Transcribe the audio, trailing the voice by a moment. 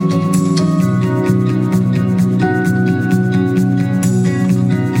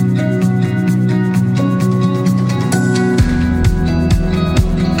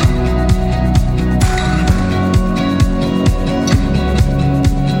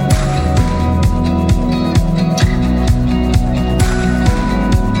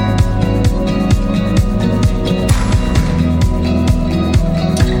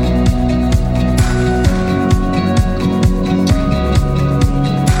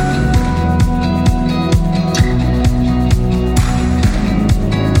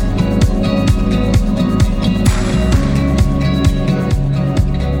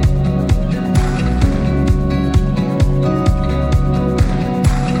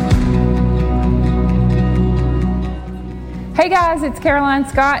guys, it's Caroline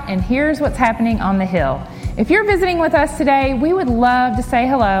Scott, and here's what's happening on the Hill. If you're visiting with us today, we would love to say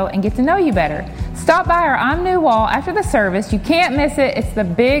hello and get to know you better. Stop by our I'm New wall after the service. You can't miss it. It's the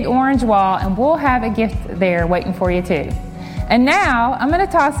big orange wall, and we'll have a gift there waiting for you too. And now I'm going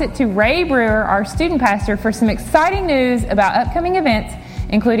to toss it to Ray Brewer, our student pastor, for some exciting news about upcoming events,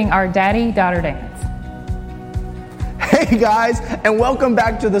 including our Daddy-Daughter Dance. Hey guys, and welcome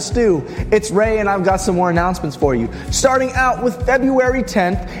back to The Stew. It's Ray, and I've got some more announcements for you. Starting out with February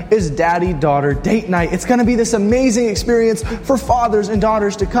 10th is Daddy-Daughter Date Night. It's going to be this amazing experience for fathers and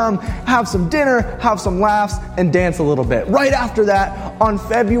daughters to come, have some dinner, have some laughs, and dance a little bit. Right after that, on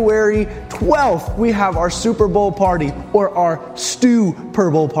February 12th, we have our Super Bowl party, or our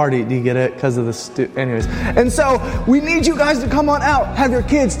Stew-per Bowl party. Do you get it? Because of the stew. Anyways. And so, we need you guys to come on out, have your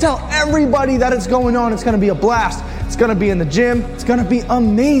kids, tell everybody that it's going on. It's going to be a blast. It's going to be in the gym. It's going to be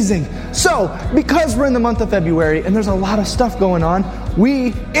amazing. So, because we're in the month of February and there's a lot of stuff going on,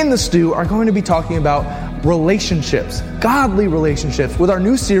 we, in The Stew, are going to be talking about relationships, godly relationships, with our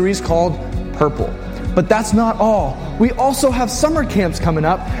new series called Purple. But that's not all. We also have summer camps coming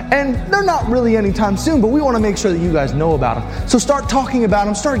up, and they're not really anytime soon, but we want to make sure that you guys know about them. So start talking about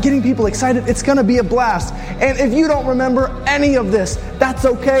them, start getting people excited. It's going to be a blast. And if you don't remember any of this, that's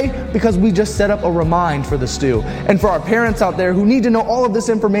okay, because we just set up a remind for The Stew. And for our parents out there who need to know all of this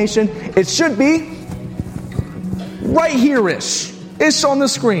information, it should be right here-ish. Ish on the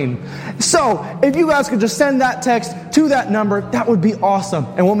screen. So, if you guys could just send that text to that number, that would be awesome.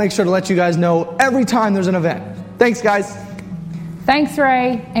 And we'll make sure to let you guys know every time there's an event. Thanks, guys. Thanks,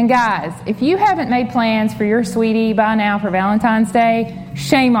 Ray. And guys, if you haven't made plans for your sweetie by now for Valentine's Day,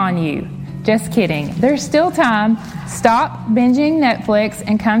 shame on you. Just kidding. There's still time. Stop binging Netflix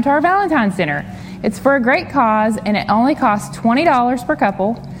and come to our Valentine's dinner. It's for a great cause, and it only costs $20 per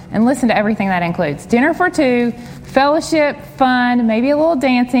couple. And listen to everything that includes. Dinner for two, fellowship, fun, maybe a little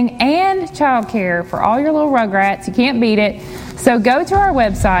dancing, and childcare for all your little rugrats. You can't beat it. So go to our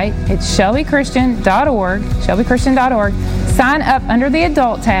website. It's shelbychristian.org. Sign up under the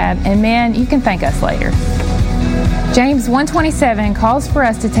adult tab, and man, you can thank us later. James 1:27 calls for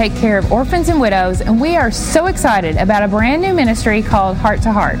us to take care of orphans and widows, and we are so excited about a brand new ministry called Heart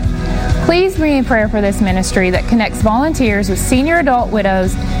to Heart. Please be in prayer for this ministry that connects volunteers with senior adult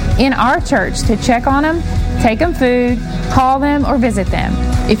widows in our church to check on them, take them food, call them, or visit them.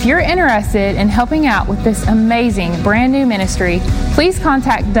 If you're interested in helping out with this amazing brand new ministry, please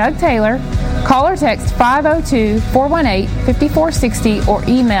contact Doug Taylor, call or text 502-418-5460, or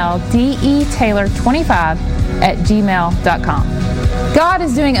email detaylor25@gmail.com. God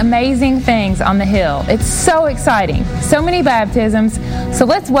is doing amazing things on the Hill. It's so exciting. So many baptisms. So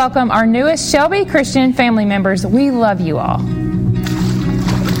let's welcome our newest Shelby Christian family members. We love you all.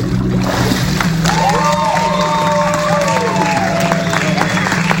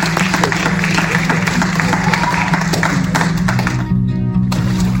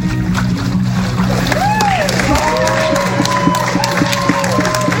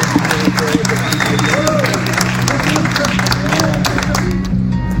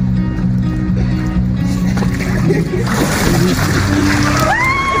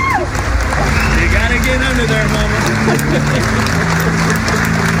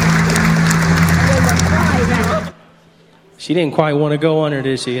 She didn't quite want to go under,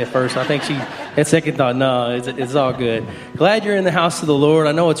 did she, at first? I think she, at second thought, no, it's all good. Glad you're in the house of the Lord.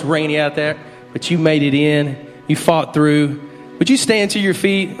 I know it's rainy out there, but you made it in. You fought through. Would you stand to your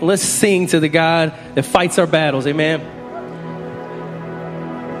feet? And let's sing to the God that fights our battles. Amen.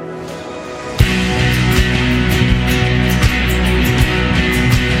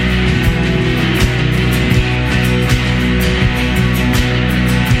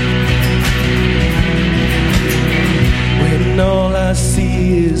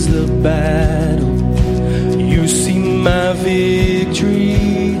 Is the battle, you see my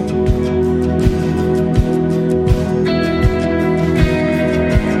victory.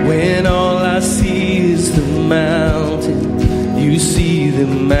 When all I see is the mountain, you see the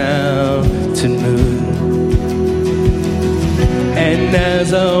mountain move. And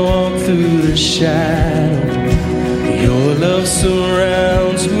as I walk through the shadow, your love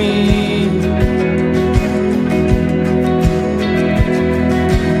surrounds me.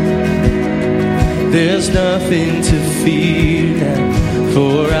 There's nothing to fear now,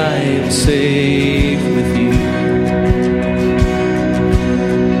 for I am safe with you.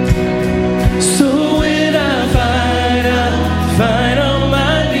 So when I fight on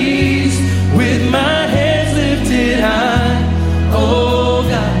my knees with my hands lifted high. Oh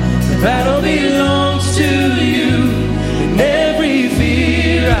God, the battle belongs to you, and every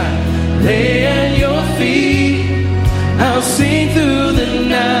fear I lay at your feet. I'll I'll sing through the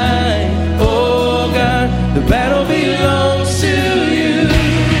night. Oh God, the battle belongs to you.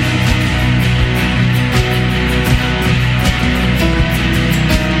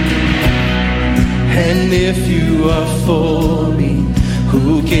 And if you are for me,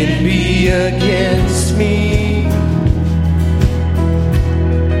 who can be against me?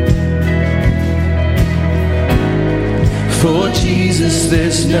 For Jesus,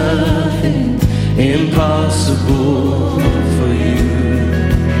 there's nothing impossible for you.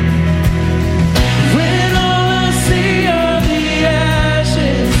 When all I see are the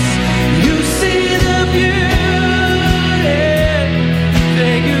ashes, you see the beauty.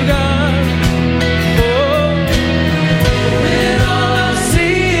 Thank you, God. Oh, when all I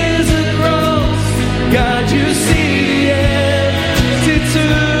see is a cross, God, you see the empty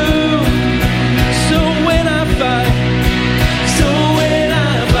tomb. So when I fight,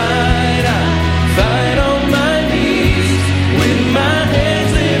 fight on my knees with my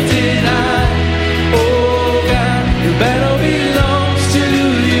hands lifted high. Oh God, the battle belongs to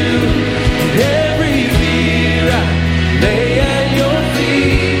you. Every fear I lay at your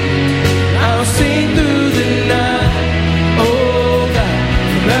feet. I'll sing through the night. Oh God,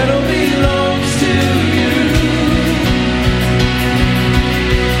 the battle belongs to you.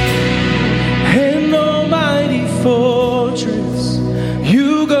 An almighty fortress,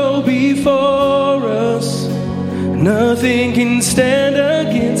 you go before us. Nothing can stand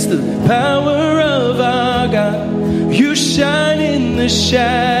against the power of our God. You shine in the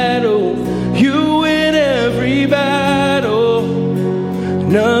shadow, you win every battle.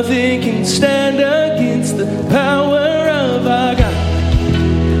 Nothing can stand against the power of our God.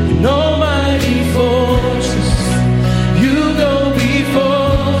 An almighty fortress, you go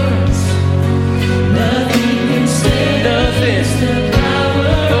before us. Nothing can stand against the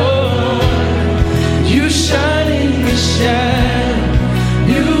power of you shine in the shadow,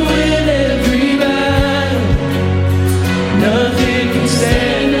 you win every battle. Nothing can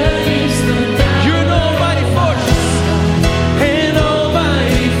stand against the power. You're an almighty fortress, an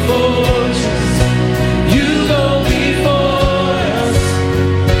almighty fortress. You go before us.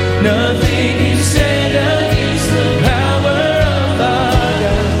 Nothing can stand against the power of our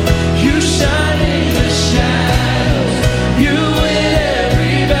God. You shine in the shadows, you win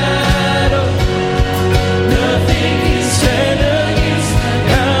every battle. Nothing can stand against the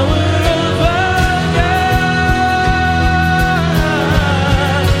power of our God.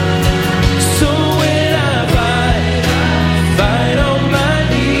 So when I fight on my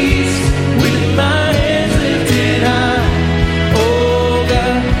knees with my hands lifted high. Oh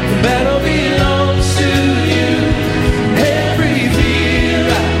God, the battle belongs to you. Every fear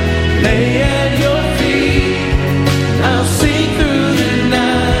I lay at your feet. I'll sing through the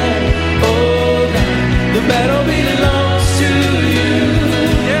night. Oh God, the battle belongs to you.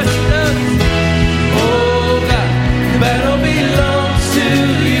 Yes, it does. Oh God, the battle belongs to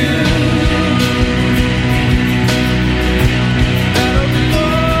you. Battle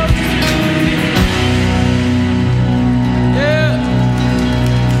belongs to you. Yeah.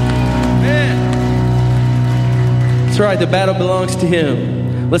 Man. That's right, the battle belongs to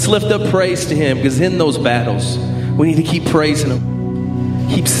Him. Let's lift up praise to Him, because in those battles, we need to keep praising Him.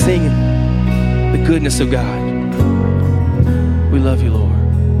 Keep singing the goodness of God. We love you, Lord.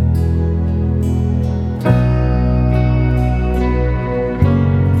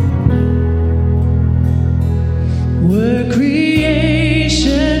 Were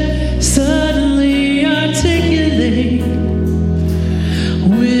creation suddenly articulate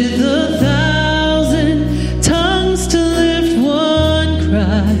with 1,000 tongues to lift one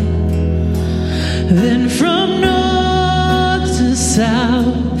cry, then from north to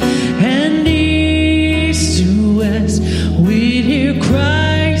south and east to west, we'd hear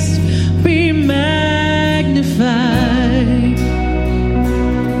Christ be magnified.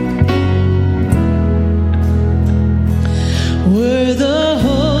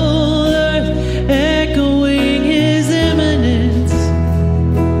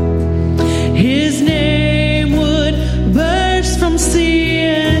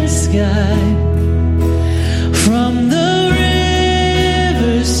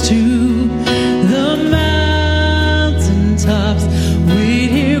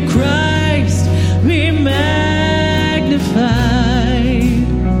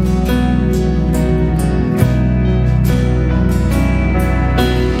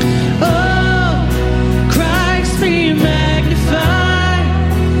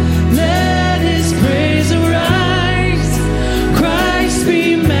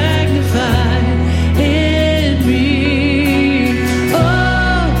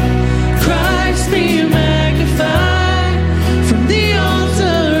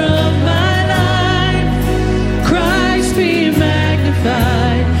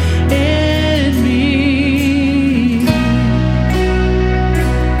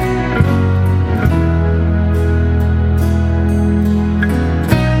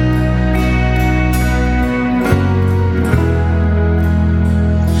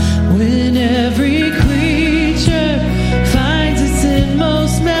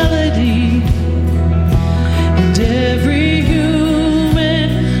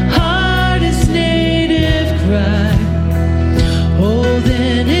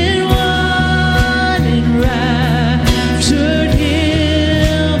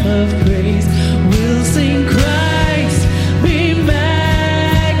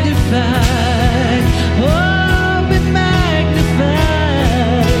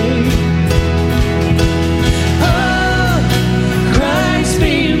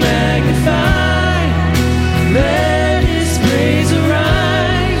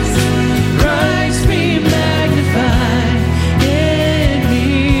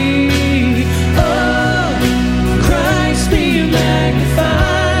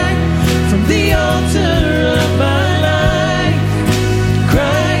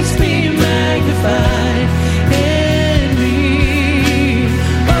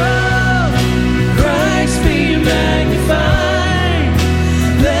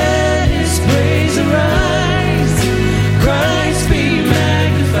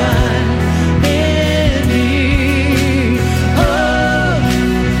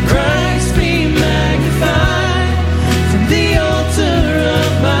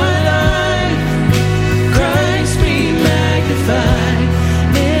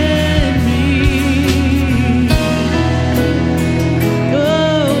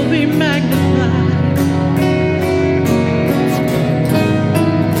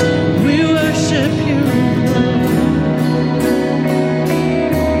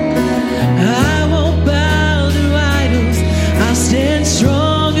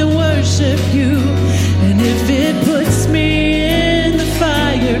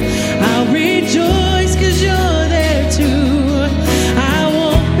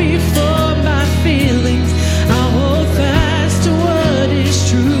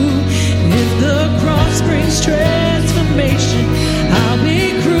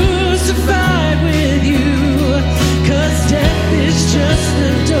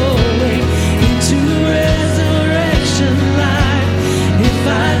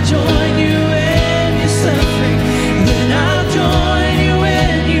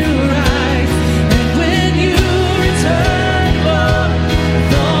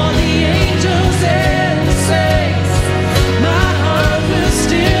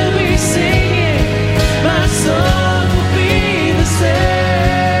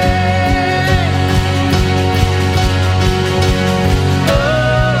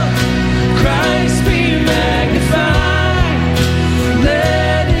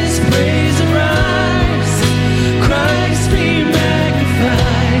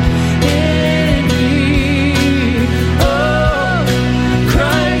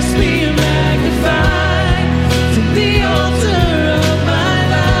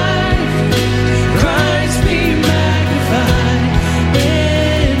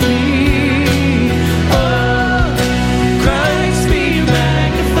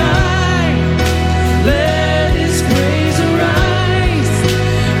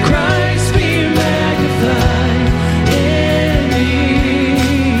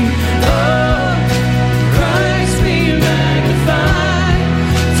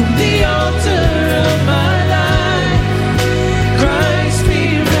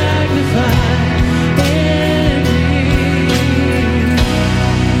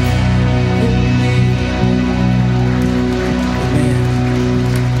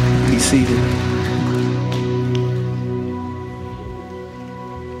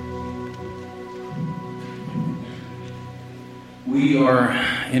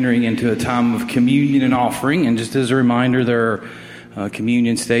 entering into a time of communion and offering. And just as a reminder, there are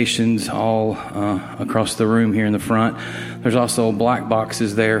communion stations all across the room here in the front. There's also black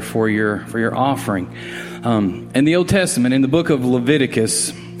boxes there for your offering. In the Old Testament, in the book of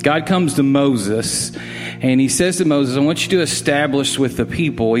Leviticus, God comes to Moses and he says to Moses, I want you to establish with the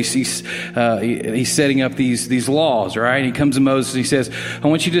people. He's setting up these laws, right? He comes to Moses and he says, I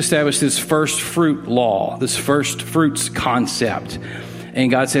want you to establish this first fruit law, this first fruits concept.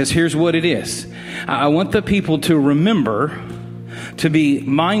 And God says, here's what it is. I want the people to remember, to be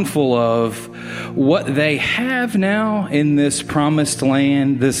mindful of what they have now in this promised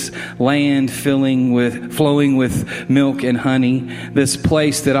land, this land flowing with milk and honey, this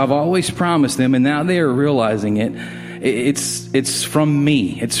place that I've always promised them, and now they are realizing it. It's from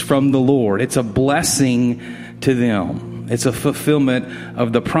me. It's from the Lord. It's a blessing to them. It's a fulfillment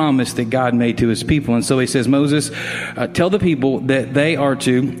of the promise that God made to his people. And so he says, Moses, tell the people that they are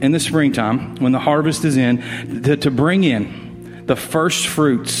to, in the springtime, when the harvest is in, to bring in the first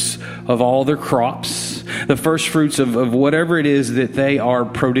fruits of all their crops, the first fruits of whatever it is that they are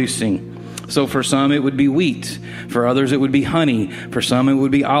producing. So for some, it would be wheat. For others, it would be honey. For some, it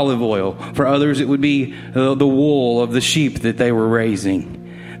would be olive oil. For others, it would be the wool of the sheep that they were raising.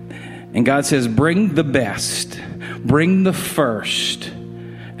 And God says, bring the best, bring the first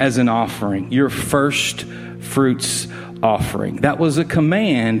as an offering, your first fruits offering. That was a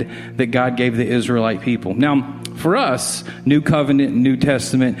command that God gave the Israelite people. Now, for us, New Covenant, New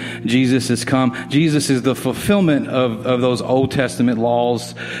Testament, Jesus has come. Jesus is the fulfillment of those Old Testament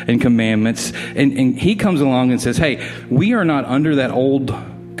laws and commandments. And he comes along and says, hey, we are not under that old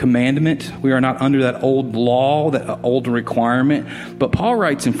commandment. We are not under that old law, that old requirement. But Paul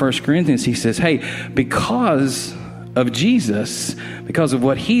writes in 1 Corinthians, he says, hey, because of Jesus, because of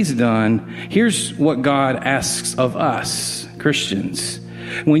what he's done, here's what God asks of us, Christians.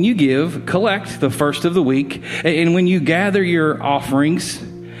 When you give, collect the first of the week. And when you gather your offerings,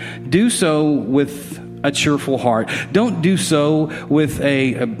 do so with a cheerful heart. Don't do so with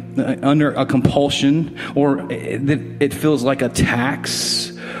under a compulsion, or that it feels like a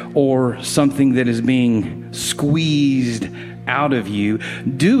tax or something that is being squeezed out of you.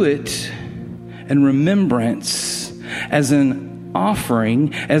 Do it in remembrance, as an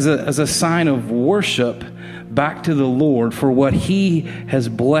offering, as a sign of worship back to the Lord for what he has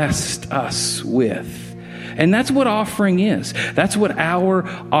blessed us with. And that's what offering is. That's what our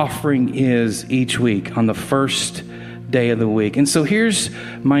offering is each week on the first day of the week. And so here's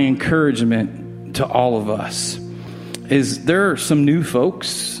my encouragement to all of us. Is there are some new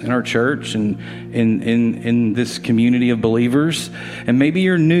folks in our church and in this community of believers, and maybe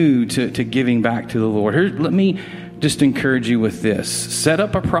you're new to giving back to the Lord. Let me just encourage you with this. Set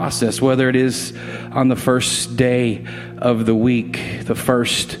up a process, whether it is on the first day of the week, the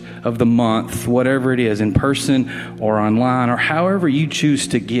first of the month, whatever it is, in person or online, or however you choose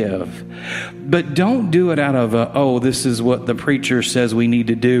to give. But don't do it out of this is what the preacher says we need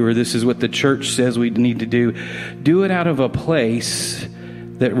to do, or this is what the church says we need to do. Do it out of a place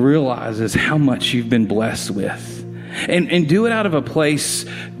that realizes how much you've been blessed with. And do it out of a place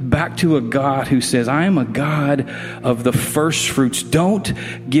back to a God who says, I am a God of the first fruits. Don't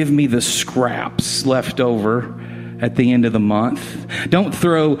give me the scraps left over at the end of the month. Don't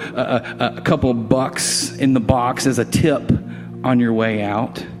throw a couple bucks in the box as a tip on your way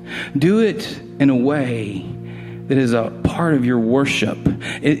out. Do it in a way that is a part of your worship.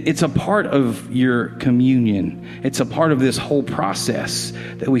 It's a part of your communion. It's a part of this whole process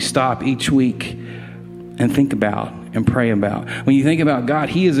that we stop each week and think about and pray about. When you think about God,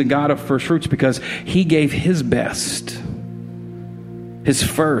 he is a God of first fruits because he gave his best, his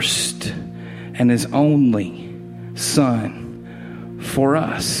first and his only son for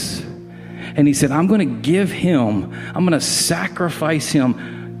us. And he said, I'm going to give him, I'm going to sacrifice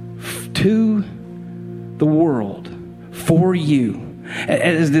him to the world for you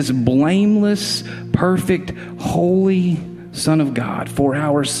as this blameless, perfect, holy Son of God for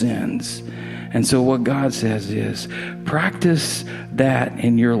our sins. And so what God says is, practice that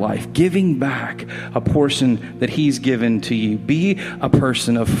in your life, giving back a portion that he's given to you. Be a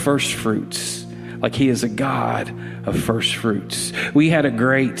person of first fruits, like he is a God of first fruits. We had a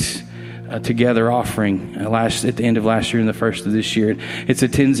great together offering at the end of last year and the first of this year. It's a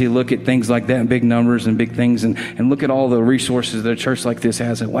tendency to look at things like that, big numbers and big things, and look at all the resources that a church like this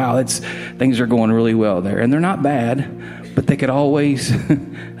has. And wow, things are going really well there. And they're not bad, but they could always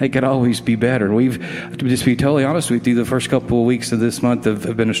be better. We've, to just be totally honest with you, the first couple of weeks of this month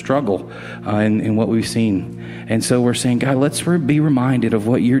have been a struggle in what we've seen. And so we're saying, God, let's be reminded of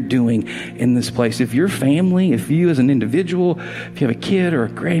what you're doing in this place. If your family, if you as an individual, if you have a kid or a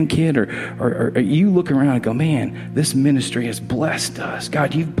grandkid, or you look around and go, man, this ministry has blessed us.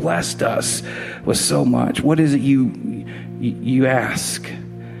 God, you've blessed us with so much. What is it you ask?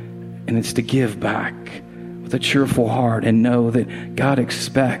 And it's to give back with a cheerful heart and know that God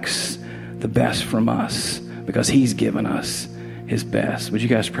expects the best from us because he's given us his best. Would you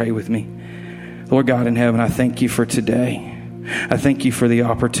guys pray with me? Lord God in heaven, I thank you for today. I thank you for the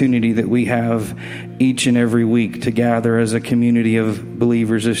opportunity that we have each and every week to gather as a community of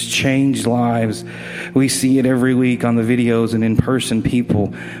believers. It's changed lives. We see it every week on the videos and in person,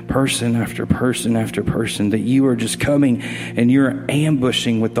 people, person after person after person, that you are just coming and you're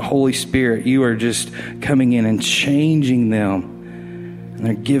ambushing with the Holy Spirit. You are just coming in and changing them, and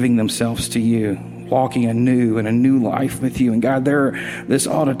they're giving themselves to you, walking a new life with you. And God, this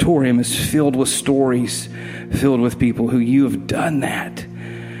auditorium is filled with stories, filled with people who you have done that.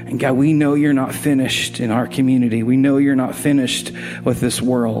 And God, we know you're not finished in our community. We know you're not finished with this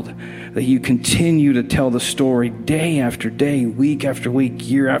world, that you continue to tell the story day after day, week after week,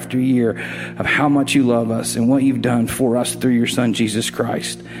 year after year of how much you love us and what you've done for us through your Son, Jesus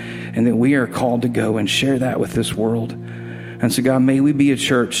Christ. And that we are called to go and share that with this world. And so God, may we be a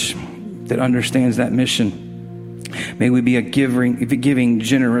church that understands that mission. May we be a giving,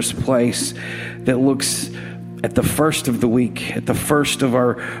 generous place that looks at the first of the week, at the first of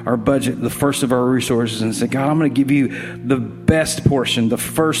our budget, the first of our resources, and say, God, I'm going to give you the best portion, the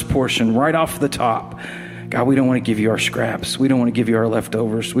first portion right off the top. God, we don't want to give you our scraps. We don't want to give you our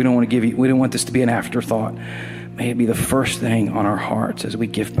leftovers. We don't want this to be an afterthought. May it be the first thing on our hearts as we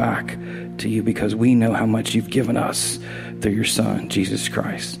give back to you, because we know how much you've given us through your Son, Jesus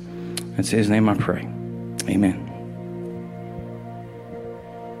Christ. It's his name I pray. Amen.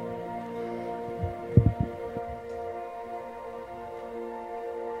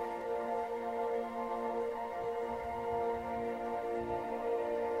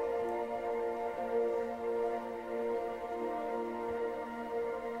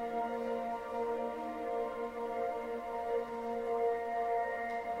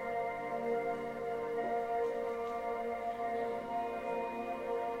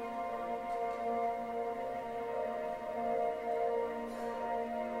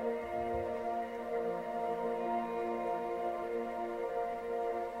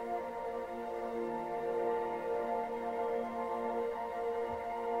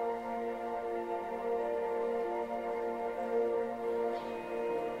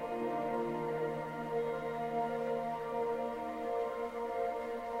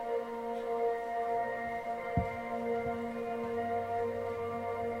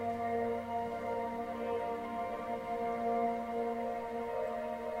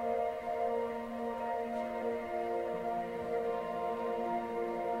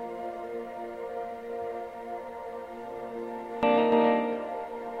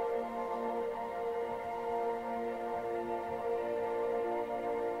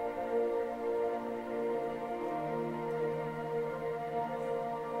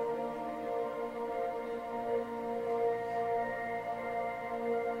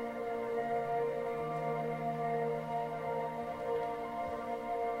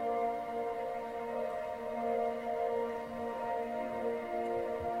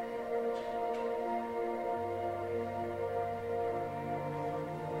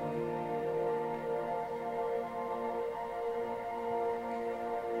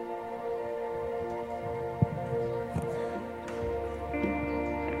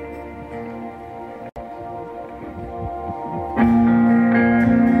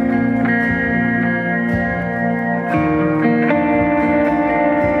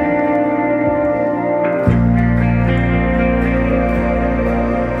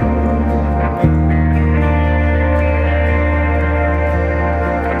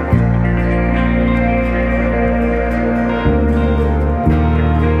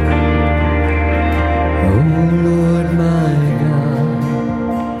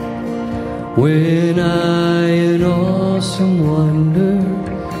 When I in awesome wonder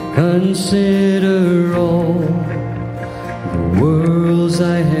consider all the worlds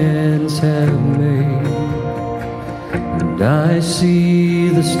thy hands have made, and I see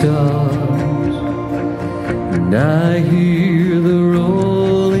the stars, and I hear the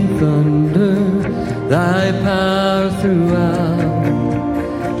rolling thunder, thy power throughout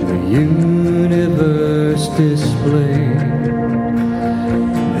the universe displayed.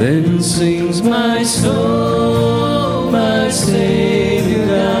 Then sings my soul, my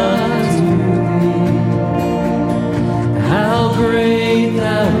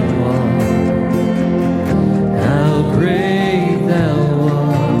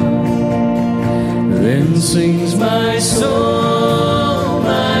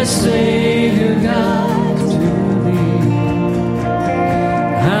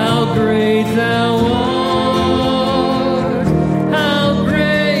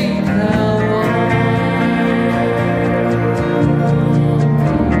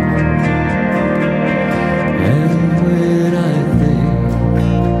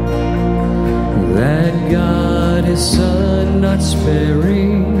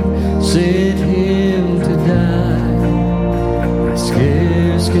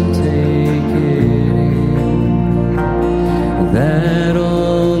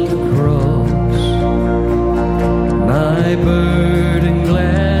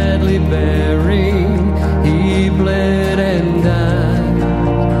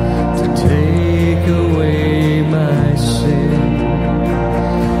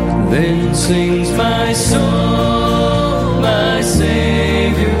sings my soul, my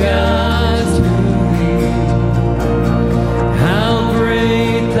Savior God to thee. How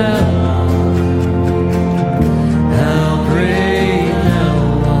great thou art, how great thou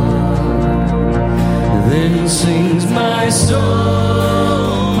art. Then sings my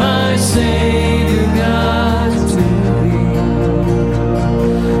soul, my Savior God to thee.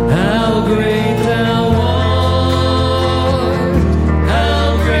 How great thou art,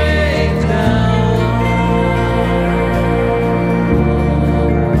 how great thou art.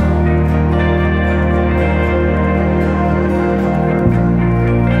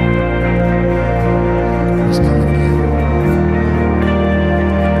 He's coming again.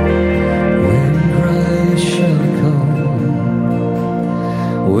 When Christ shall come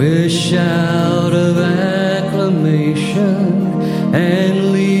with shout of acclamation and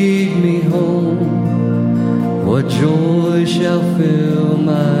lead me home, what joy shall fill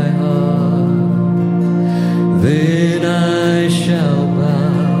my heart? Then I shall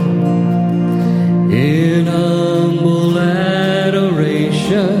bow in humble adoration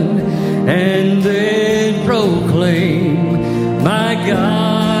and then proclaim, my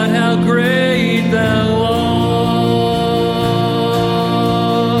God, how great thou art.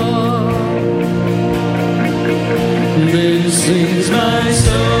 Then sings my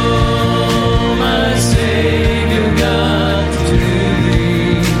soul, my Savior God to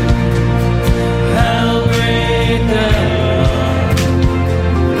thee. How great thou art,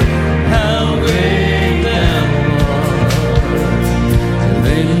 how great thou art.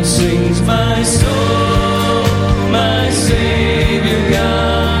 Then sings my soul, my Savior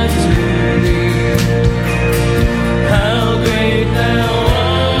God to thee. How great thou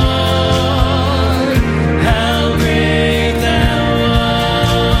art, how great thou art.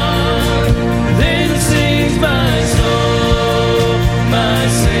 Then sings my soul, my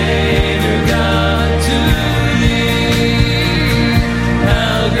Savior God to thee.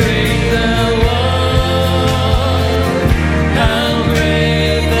 How great thou art, how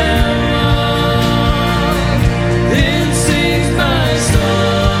great thou art. Then sings my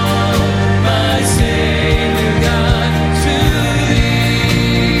soul, my Savior God to thee.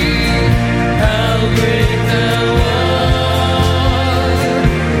 How great thou art,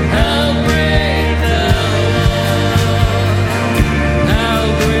 how great thou art, how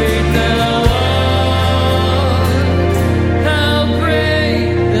great thou art, how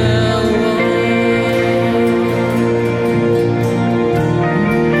great thou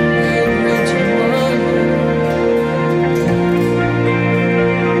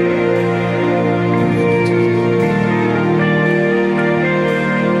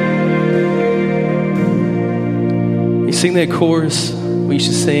You sing that chorus we used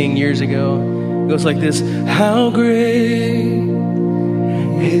to sing years ago. It goes like this: how great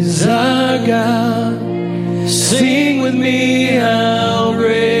is our God? Sing with me, how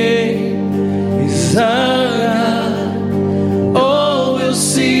great is our God? Oh, we'll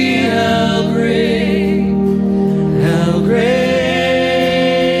see how great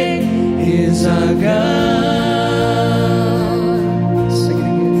is our God. Sing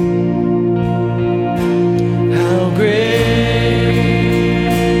it again. How great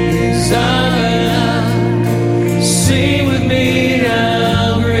is our God? Sing with me,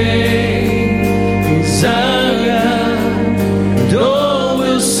 how great is our God? And oh,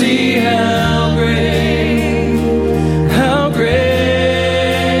 we'll see how great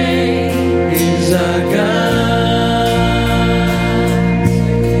is our God.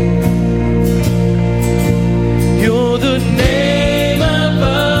 You're the name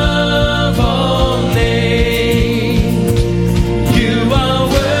above all names. You are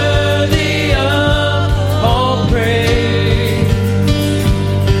worthy of all praise.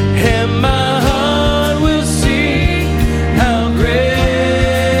 And my heart will sing how great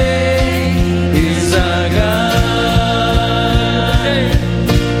is our God.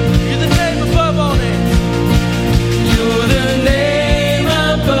 You're the name above all names. You're the name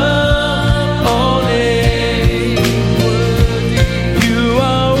above all names. You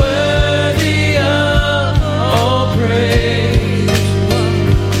are worthy of all praise.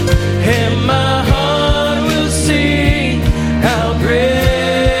 And my heart will sing how great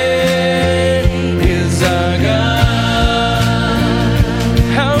is our God.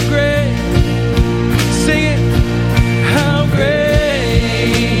 How great, sing it. How great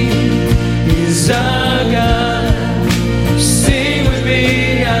is our God? Sing with me,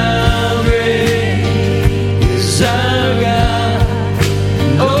 how great is our God?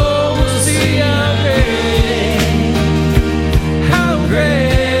 Oh, we'll see how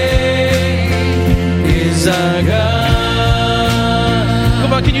great is our God.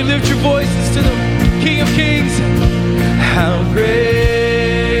 Come on, can you you lift your voices to the King of Kings? How great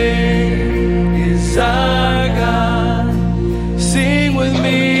is our God? Sing with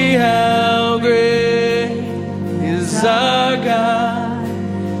me, how great is our God?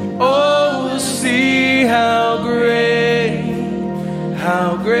 Oh, see how great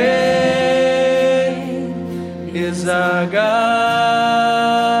is our God.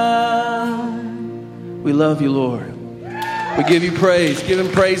 We love you, Lord. We give you praise. Give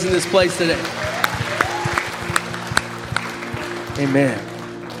him praise in this place today. Amen.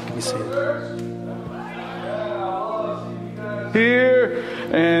 Let me see it. Here,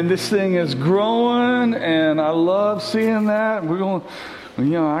 and this thing is growing, and I love seeing that. We're going,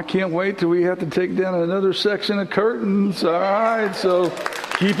 I can't wait till we have to take down another section of curtains. All right, so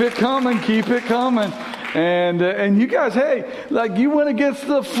keep it coming, And you guys, hey, like you went against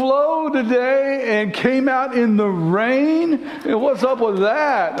the flow today and came out in the rain. And what's up with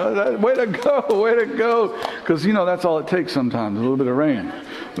that? Way to go. Because, that's all it takes sometimes, a little bit of rain.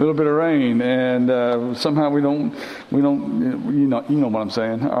 And somehow we don't, you know what I'm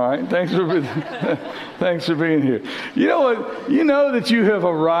saying. All right. Thanks for being here. You know what? You know that you have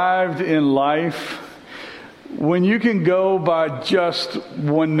arrived in life when you can go by just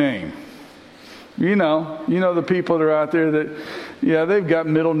one name. You know the people that are out there that, they've got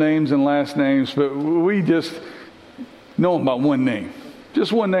middle names and last names, but we just know them by one name.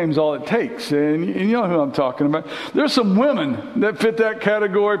 Just one name's all it takes. And you know who I'm talking about. There's some women that fit that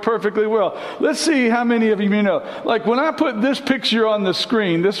category perfectly well. Let's see how many of you know. Like when I put this picture on the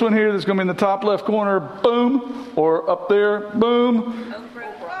screen, this one here that's going to be in the top left corner, boom, or up there, boom.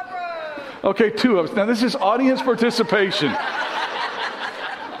 Okay, two of us. Now this is audience participation.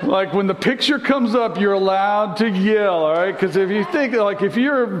 Like when the picture comes up, you're allowed to yell, all right? Because if you think, like if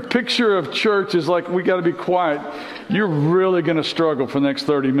your picture of church is like, we got to be quiet, you're really going to struggle for the next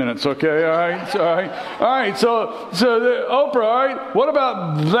 30 minutes, okay? All right. So Oprah, all right? What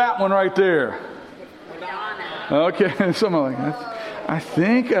about that one right there? Okay, something like that. I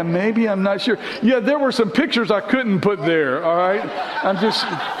think, maybe, I'm not sure. Yeah, there were some pictures I couldn't put there, all right? I'm just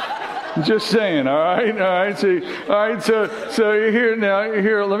saying, all right. So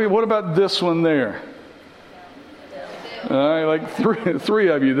here, what about this one there? All right, like three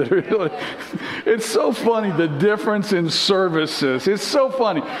of you that are really. It's so funny the difference in services. It's so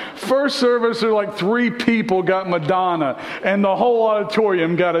funny. First service, there like 3 people got Madonna, and the whole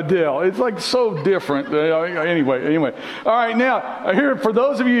auditorium got Adele. It's like so different. Anyway. All right, now here for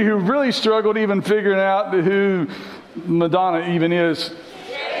those of you who really struggled even figuring out who Madonna even is.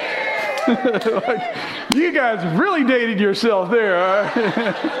 Like, you guys really dated yourself there. All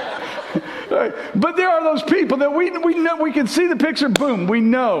right? But there are those people that we know, we can see the picture, boom, we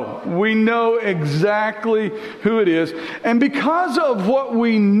know exactly who it is. And because of what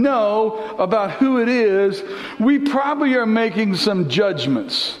we know about who it is, we probably are making some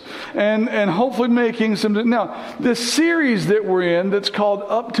judgments. And hopefully making some. Now, this series that we're in that's called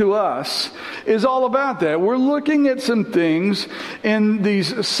Up to Us is all about that. We're looking at some things in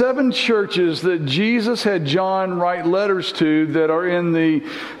these 7 churches that Jesus had John write letters to that are in the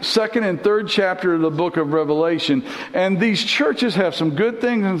 2nd and 3rd chapter of the book of Revelation. And these churches have some good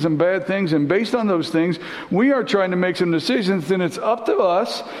things and some bad things. And based on those things, we are trying to make some decisions. And it's up to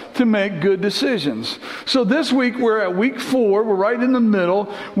us to make good decisions. So this week, we're at week 4. We're right in the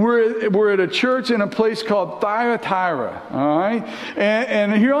middle. We're at a church in a place called Thyatira, all right?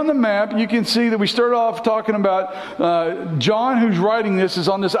 And here on the map, you can see that we start off talking about John, who's writing this, is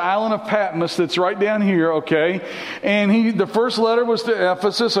on this island of Patmos that's right down here, okay? And the first letter was to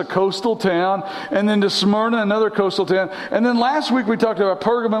Ephesus, a coastal town, and then to Smyrna, another coastal town. And then last week we talked about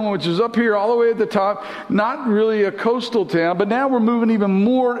Pergamum, which is up here all the way at the top, not really a coastal town, but now we're moving even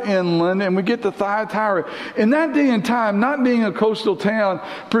more inland, and we get to Thyatira. In that day and time, not being a coastal town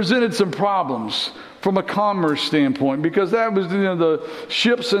presented some problems from a commerce standpoint, because that was, the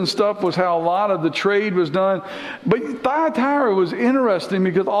ships and stuff was how a lot of the trade was done. But Thyatira was interesting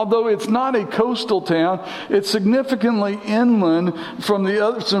because although it's not a coastal town, it's significantly inland from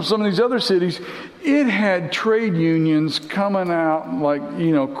some of these other cities. It had trade unions coming out like,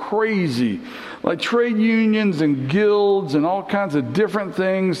 crazy. Like trade unions and guilds and all kinds of different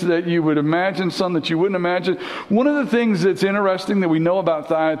things that you would imagine, some that you wouldn't imagine. One of the things that's interesting that we know about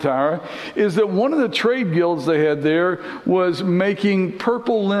Thyatira is that one of the trade guilds they had there was making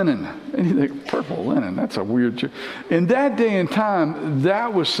purple linen. And you think, purple linen, that's a weird... In that day and time,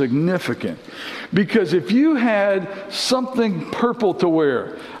 that was significant. Because if you had something purple to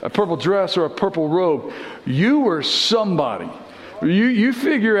wear, a purple dress or a purple robe, you were somebody. You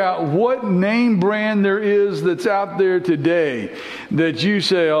figure out what name brand there is that's out there today that you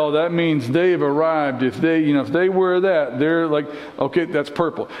say, oh, that means they've arrived. If they wear that, they're like, okay, that's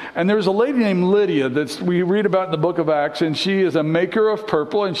purple. And there's a lady named Lydia we read about in the book of Acts, and she is a maker of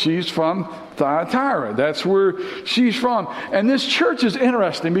purple, and she's from Thyatira. That's where she's from. And this church is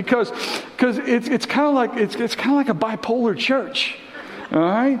interesting because it's kind of like a bipolar church. All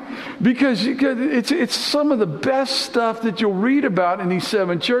right? Because it's some of the best stuff that you'll read about in these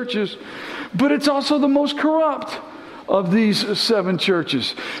 7 churches, but it's also the most corrupt of these 7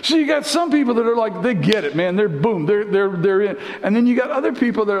 churches. So you got some people that are like, they get it, man. They're in. And then you got other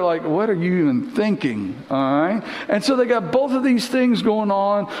people that are like, what are you even thinking? All right? And so they got both of these things going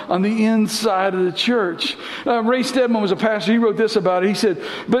on the inside of the church. Ray Stedman was a pastor. He wrote this about it. He said,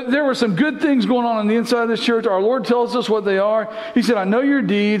 but there were some good things going on the inside of this church. Our Lord tells us what they are. He said, I know your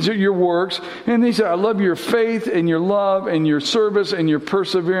deeds, your works. And he said, I love your faith and your love and your service and your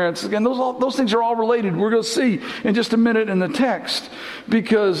perseverance. And those things are all related. We're going to see in just a minute in the text,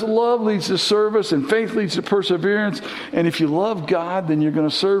 because love leads to service and faith leads to perseverance. And if you love God, then you're going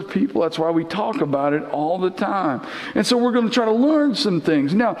to serve people. That's why we talk about it all the time. And so we're going to try to learn some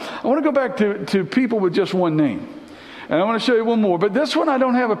things. Now, I want to go back to people with just one name. And I want to show you one more. But this one I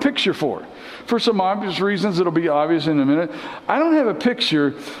don't have a picture for. For some obvious reasons, it'll be obvious in a minute. I don't have a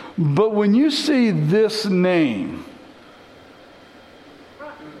picture, but when you see this name,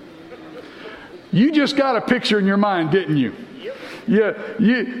 you just got a picture in your mind, didn't you? Yeah,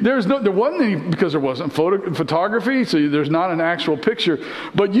 there wasn't any, because there wasn't photography, so there's not an actual picture.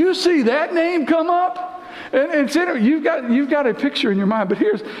 But you see that name come up, and it's you've got a picture in your mind. But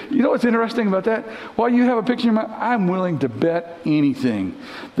you know what's interesting about that? While you have a picture in your mind, I'm willing to bet anything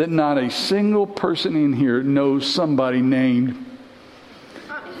that not a single person in here knows somebody named.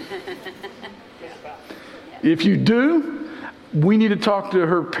 If you do, we need to talk to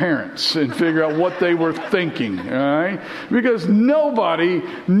her parents and figure out what they were thinking, all right? Because nobody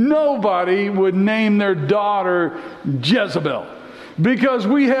would name their daughter Jezebel, because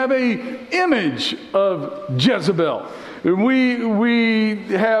we have an image of Jezebel. We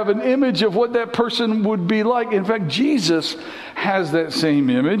have an image of what that person would be like. In fact, Jesus has that same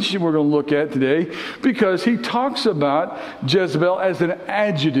image we're going to look at today, because he talks about Jezebel as an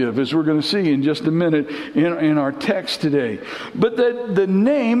adjective, as we're going to see in just a minute in our text today. But the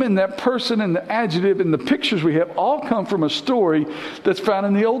name and that person and the adjective and the pictures we have all come from a story that's found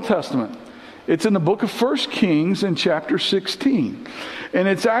in the Old Testament. It's in the book of 1 Kings in chapter 16. And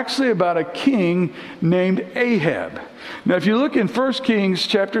it's actually about a king named Ahab. Now, if you look in 1 Kings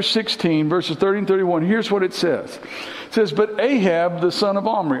chapter 16, verses 30 and 31, here's what it says. It says, but Ahab, the son of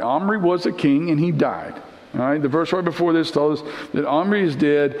Omri. Omri was a king and he died. All right, the verse right before this tells us that Omri is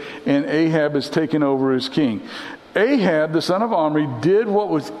dead and Ahab is taken over as king. Ahab, the son of Omri, did what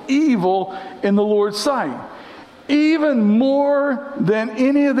was evil in the Lord's sight, even more than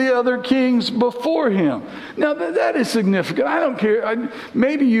any of the other kings before him. Now, that is significant. I don't care.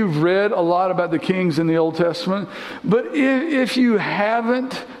 Maybe you've read a lot about the kings in the Old Testament, but if you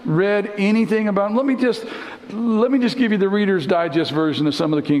haven't read anything about them, let me just give you the Reader's Digest version of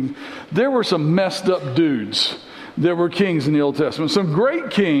some of the kings. There were some messed up dudes that were kings in the Old Testament. Some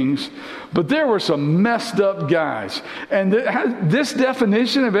great kings, but there were some messed up guys. And this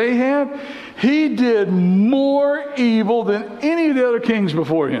definition of Ahab, he did more evil than any of the other kings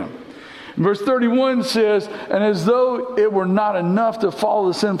before him. Verse 31 says, and as though it were not enough to follow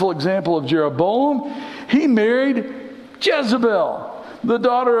the sinful example of Jeroboam, he married Jezebel, the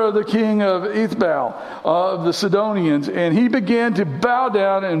daughter of the king of Ethbaal, of the Sidonians, and he began to bow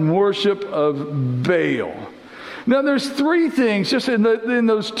down and worship of Baal. Now, there's 3 things, just in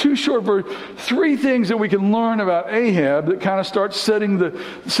those 2 short verses, 3 things that we can learn about Ahab that kind of start setting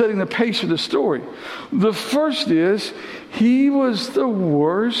the pace of the story. The first is, he was the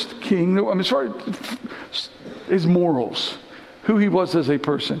worst king. As far as his morals, who he was as a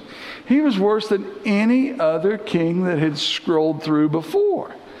person, he was worse than any other king that had scrolled through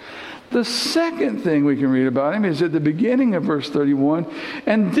before. The second thing we can read about him is at the beginning of verse 31,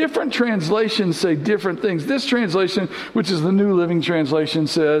 and different translations say different things. This translation, which is the New Living Translation,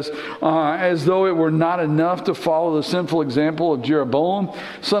 says, as though it were not enough to follow the sinful example of Jeroboam.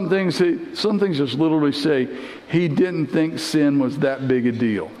 Some things just literally say, he didn't think sin was that big a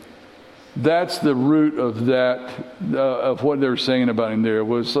deal. That's the root of that, of what they're saying about him there.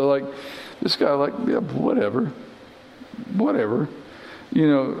 Was so like, this guy, like, yeah, whatever. You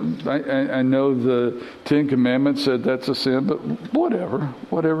know, I know the 10 Commandments said that's a sin, but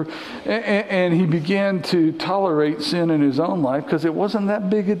whatever. And he began to tolerate sin in his own life because it wasn't that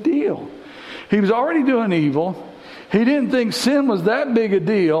big a deal. He was already doing evil. He didn't think sin was that big a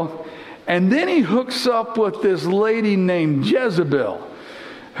deal. And then he hooks up with this lady named Jezebel,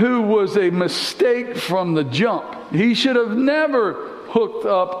 who was a mistake from the jump. He should have never hooked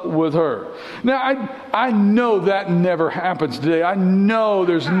up with her. Now, I know that never happens today. I know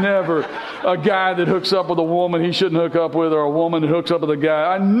there's never a guy that hooks up with a woman he shouldn't hook up with, or a woman that hooks up with a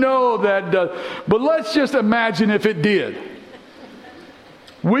guy. I know that does. But let's just imagine if it did.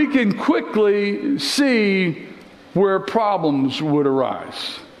 We can quickly see where problems would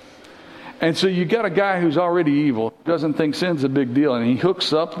arise. And so you got a guy who's already evil, doesn't think sin's a big deal, and he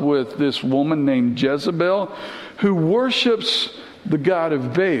hooks up with this woman named Jezebel, who worships the god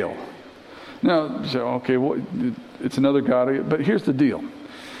of Baal. Now, so okay, well, it's another god, but here's the deal: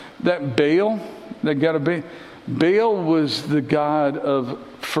 that Baal, that god of Baal, Baal was the god of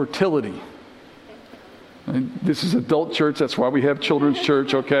fertility. And this is adult church, that's why we have children's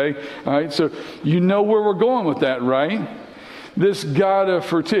church, okay? All right, so you know where we're going with that, right? This god of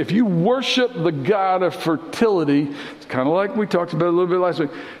fertility. If you worship the god of fertility, it's kind of like we talked about a little bit last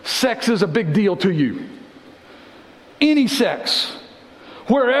week. Sex is a big deal to you. Any sex,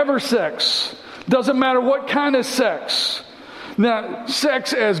 wherever sex, doesn't matter what kind of sex. Now,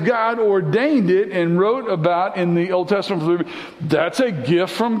 sex as God ordained it and wrote about in the Old Testament, that's a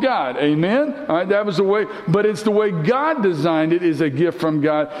gift from God. Amen? All right, that was the way, but it's the way God designed it is a gift from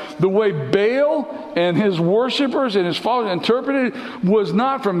God. The way Baal and his worshipers and his followers interpreted it was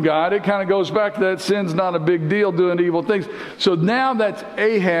not from God. It kind of goes back to that sin's not a big deal, doing evil things. So now that's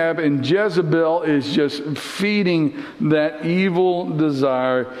Ahab, and Jezebel is just feeding that evil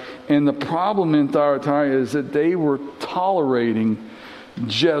desire. And the problem in Thyatira is that they were tolerating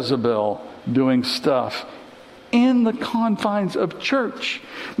Jezebel doing stuff in the confines of church.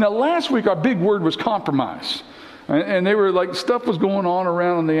 Now, last week our big word was compromise. And they were like, stuff was going on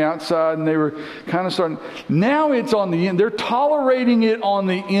around on the outside, and they were kind of starting. Now it's on the end. They're tolerating it on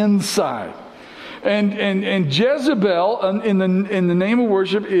the inside. And Jezebel, in the name of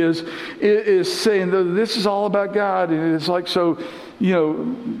worship, is saying this is all about God. And it's like, so, you know,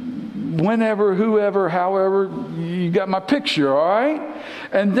 whenever, whoever, however, you got my picture, all right?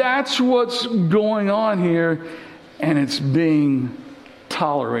 And that's what's going on here, and it's being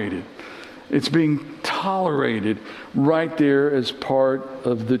tolerated. It's being tolerated right there as part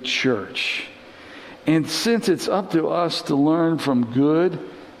of the church. And since it's up to us to learn from good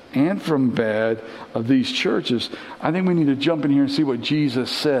and from bad of these churches, I think we need to jump in here and see what Jesus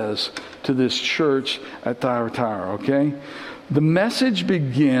says to this church at Thyatira, okay? The message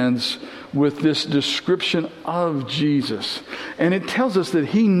begins with this description of Jesus. And it tells us that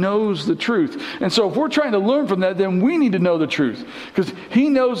he knows the truth. And so if we're trying to learn from that, then we need to know the truth. Because he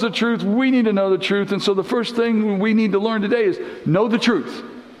knows the truth, we need to know the truth. And so the first thing we need to learn today is know the truth.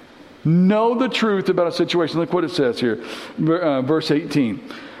 Know the truth about a situation. Look what it says here. Verse 18.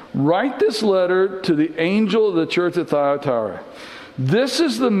 Write this letter to the angel of the church at Thyatira. This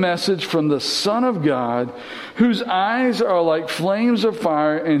is the message from the Son of God, whose eyes are like flames of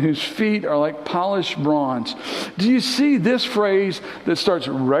fire and whose feet are like polished bronze. Do you see this phrase that starts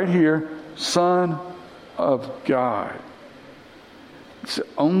right here? Son of God. It's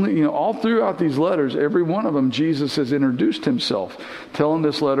only, all throughout these letters, every one of them, Jesus has introduced himself, telling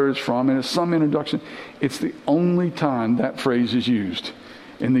this letter is from, and it's some introduction. It's the only time that phrase is used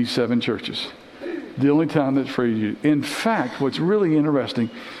in these 7 churches. The only time that phrase is used. In fact, what's really interesting,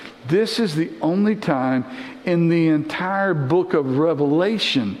 this is the only time in the entire book of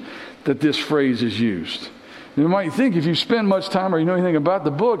Revelation that this phrase is used. You might think if you spend much time or you know anything about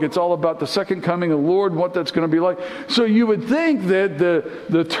the book, it's all about the second coming of the Lord, what that's going to be like. So you would think that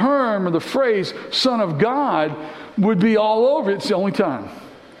the term or the phrase Son of God would be all over. It's the only time.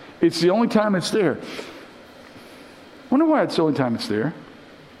 It's the only time it's there. Wonder why it's the only time it's there.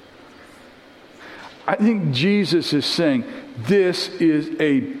 I think Jesus is saying this is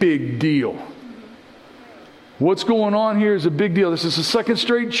a big deal. What's going on here is a big deal. This is the second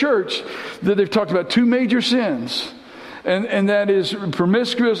straight church that they've talked about 2 major sins. And that is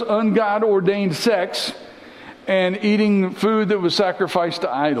promiscuous, un-God-ordained sex and eating food that was sacrificed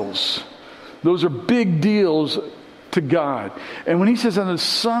to idols. Those are big deals to God. And when he says, I'm the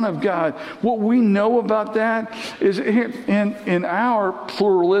Son of God, what we know about that is in our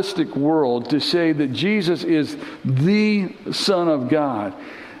pluralistic world, to say that Jesus is the Son of God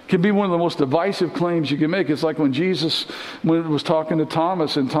can be one of the most divisive claims you can make. It's like when Jesus was talking to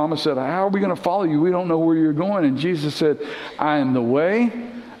Thomas, and Thomas said, how are we going to follow you? We don't know where you're going. And Jesus said, I am the way,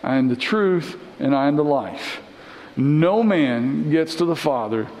 I am the truth, and I am the life. No man gets to the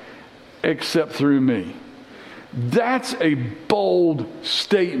Father except through me. That's a bold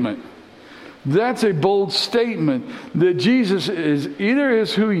statement That's a bold statement that Jesus is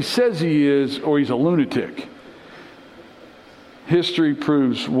who he says he is, or he's a lunatic. History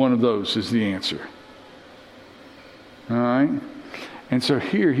proves one of those is the answer. All right? And so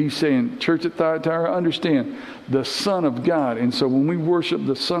here he's saying, church at Thyatira, understand the Son of God. And so when we worship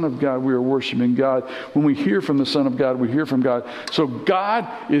the Son of God, we are worshiping God. When we hear from the Son of God, we hear from God. So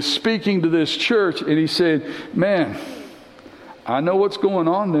God is speaking to this church, and he said, man, I know what's going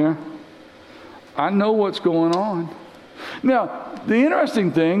on there. I know what's going on. Now, the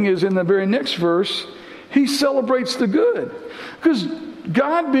interesting thing is in the very next verse, he celebrates the good. Because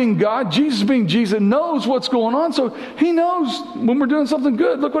God being God, Jesus being Jesus, knows what's going on. So he knows when we're doing something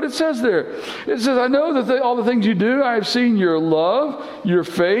good. Look what it says there. It says, I know that all the things you do, I have seen your love, your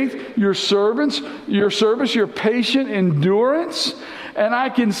faith, your service, your patient endurance, and I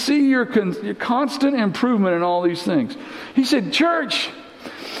can see your constant improvement in all these things. He said, church,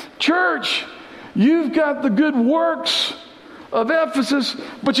 you've got the good works of Ephesus,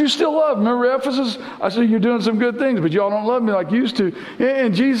 but you still love. Remember Ephesus? I said, you're doing some good things, but y'all don't love me like you used to.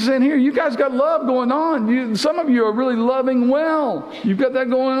 And Jesus saying here, you guys got love going on. Some of you are really loving well. You've got that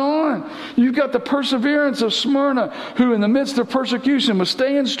going on. You've got the perseverance of Smyrna, who in the midst of persecution was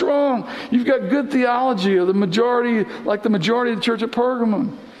staying strong. You've got good theology of the majority, like the majority of the church at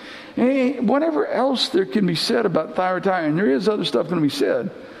Pergamum. And whatever else there can be said about Thyatira, and there is other stuff going to be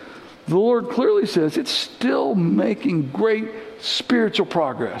said, the Lord clearly says it's still making great spiritual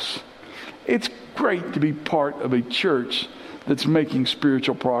progress. It's great to be part of a church that's making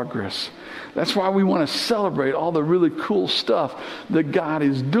spiritual progress. That's why we want to celebrate all the really cool stuff that God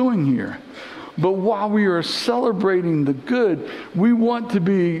is doing here. But while we are celebrating the good, we want to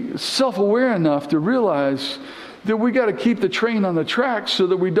be self-aware enough to realize that we got to keep the train on the tracks so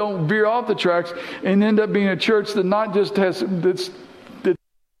that we don't veer off the tracks and end up being a church that not just has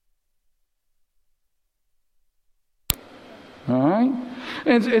all right?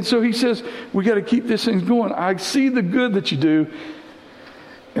 And so he says, we got to keep this thing going. I see the good that you do.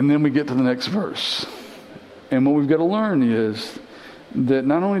 And then we get to the next verse. And what we've got to learn is that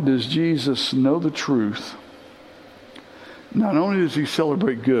not only does Jesus know the truth, not only does he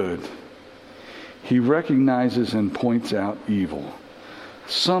celebrate good, he recognizes and points out evil.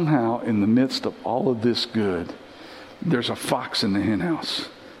 Somehow, in the midst of all of this good, there's a fox in the henhouse.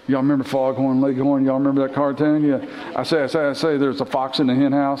 Y'all remember Foghorn Leghorn? Y'all remember that cartoon? Yeah. I say there's a fox in the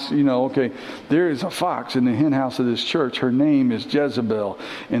hen house. You know, okay. There is a fox in the hen house of this church. Her name is Jezebel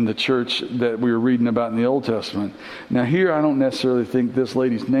in the church that we were reading about in the Old Testament. Now here I don't necessarily think this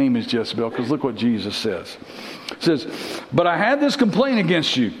lady's name is Jezebel, because look what Jesus says. It says, but I had this complaint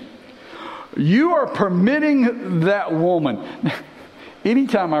against you. You are permitting that woman.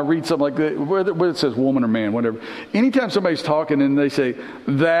 Anytime I read something like that, whether it says woman or man, whatever, anytime somebody's talking and they say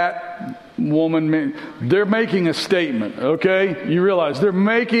that woman, man, they're making a statement, okay? You realize they're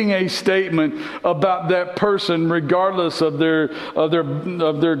making a statement about that person regardless of their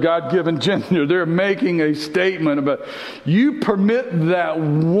God-given gender. They're making a statement about, you permit that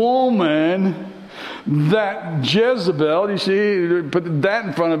woman, that Jezebel, you see, put that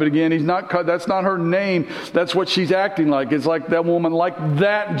in front of it again. That's not her name. That's what she's acting like. It's like that woman, like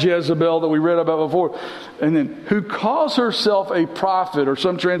that Jezebel that we read about before. And then, who calls herself a prophet, or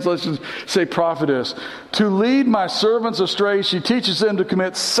some translations say prophetess, to lead my servants astray. She teaches them to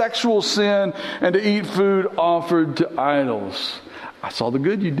commit sexual sin and to eat food offered to idols. I saw the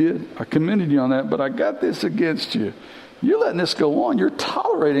good you did. I commended you on that, but I got this against you. You're letting this go on. You're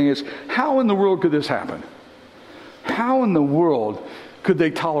tolerating this. How in the world could this happen? How in the world could they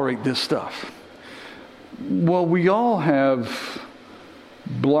tolerate this stuff? Well, we all have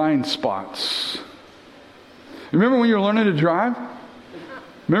blind spots. Remember when you were learning to drive? Remember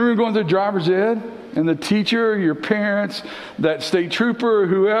when you were going through driver's ed? And the teacher, your parents, that state trooper,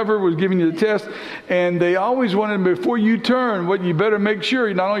 whoever was giving you the test, and they always wanted, before you turn, you better make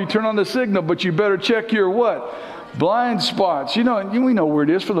sure not only you turn on the signal, but you better check your what? Blind spots. You know, we know where it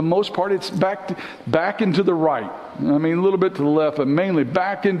is. For the most part, it's back into the right. I mean, a little bit to the left, but mainly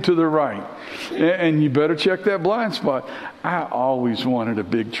back into the right. And you better check that blind spot. I always wanted a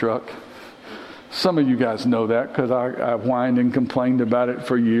big truck. Some of you guys know that because I whined and complained about it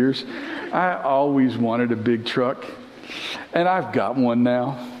for years. I always wanted a big truck. And I've got one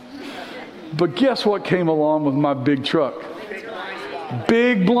now. But guess what came along with my big truck?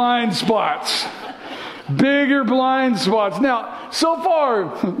 Big blind spots. Bigger blind spots. Now, so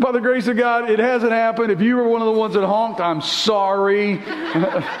far, by the grace of God, it hasn't happened. If you were one of the ones that honked, I'm sorry.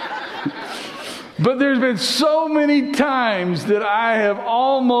 But there's been so many times that I have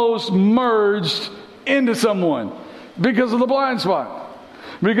almost merged into someone because of the blind spot.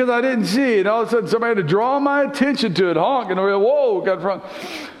 because I didn't see it. All of a sudden, somebody had to draw my attention to it, honk, and I went, whoa, got front.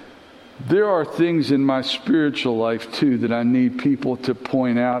 There are things in my spiritual life, too, that I need people to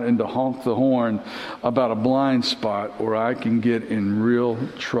point out and to honk the horn about a blind spot, or I can get in real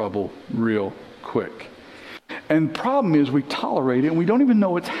trouble real quick. And the problem is we tolerate it, and we don't even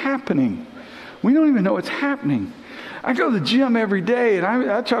know it's happening. We don't even know it's happening. I go to the gym every day, and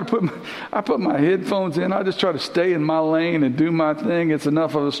I try to put my headphones in. I just try to stay in my lane and do my thing. It's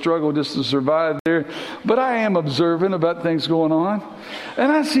enough of a struggle just to survive there. But I am observant about things going on.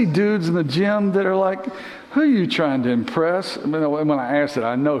 And I see dudes in the gym that are like, who are you trying to impress? I mean, when I ask it,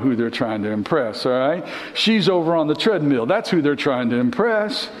 I know who they're trying to impress, all right? She's over on the treadmill. That's who they're trying to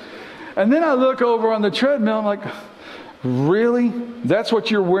impress. And then I look over on the treadmill, I'm like, really? That's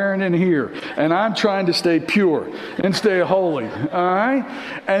what you're wearing in here. And I'm trying to stay pure and stay holy. All right?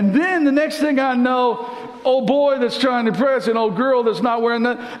 And then the next thing I know, old boy that's trying to impress an old girl that's not wearing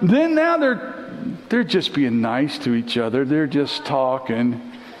that. Then now they're just being nice to each other. They're just talking.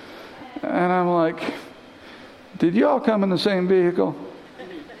 And I'm like, did y'all come in the same vehicle?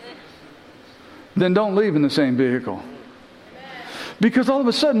 Then don't leave in the same vehicle. Because all of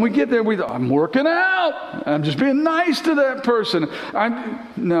a sudden we get there, I'm working out. I'm just being nice to that person.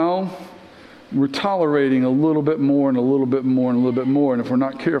 No, we're tolerating a little bit more and a little bit more and a little bit more. And if we're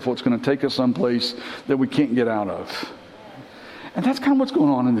not careful, it's going to take us someplace that we can't get out of. And that's kind of what's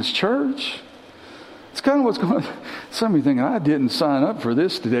going on in this church. It's kind of what's going on. Some of you thinking, I didn't sign up for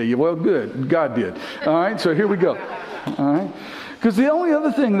this today. Well, good. God did. All right, so here we go. All right. Because the only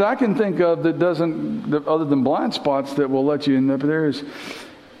other thing that I can think of that other than blind spots that will let you end up there is,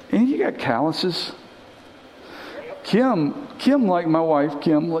 and you got calluses. Kim, like my wife,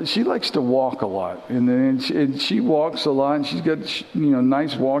 Kim, she likes to walk a lot, and she walks a lot, and she's got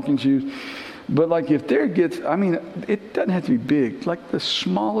nice walking shoes. But like if there gets, it doesn't have to be big. Like the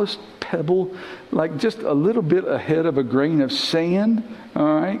smallest pebble, like just a little bit ahead of a grain of sand,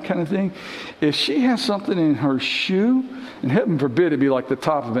 all right, kind of thing. If she has something in her shoe, and heaven forbid it'd be like the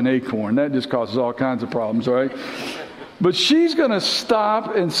top of an acorn. That just causes all kinds of problems, right? But she's going to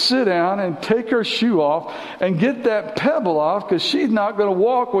stop and sit down and take her shoe off and get that pebble off because she's not going to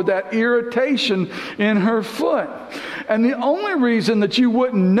walk with that irritation in her foot. And the only reason that you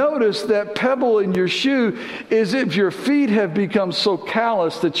wouldn't notice that pebble in your shoe is if your feet have become so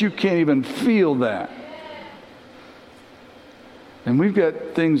callous that you can't even feel that. And we've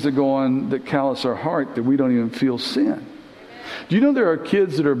got things that go on that callous our heart that we don't even feel sin. Do you know there are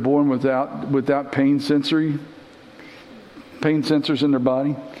kids that are born without pain sensors in their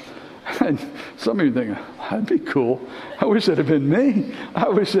body? And some of you think, that'd be cool. I wish that had been me. I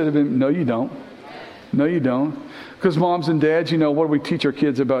wish that had been. No, you don't. No, you don't. Because moms and dads, what do we teach our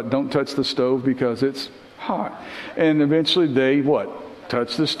kids about? Don't touch the stove because it's hot. And eventually they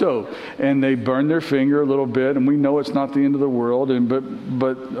touch the stove, and they burn their finger a little bit, and we know it's not the end of the world.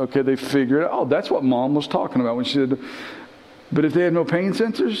 But okay, they figure it out. Oh, that's what mom was talking about when she said. But if they have no pain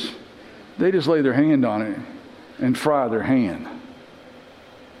sensors, they just lay their hand on it and fry their hand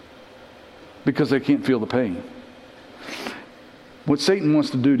because they can't feel the pain. What Satan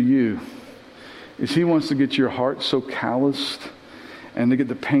wants to do to you is he wants to get your heart so calloused and to get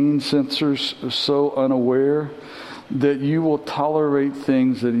the pain sensors so unaware that you will tolerate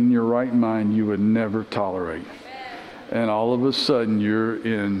things that in your right mind you would never tolerate. And all of a sudden you're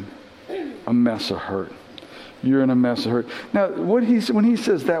in a mess of hurt. You're in a mess of hurt. Now, when he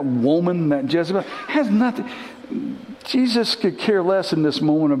says that woman, that Jezebel, has nothing. Jesus could care less in this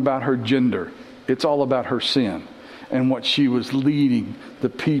moment about her gender. It's all about her sin and what she was leading the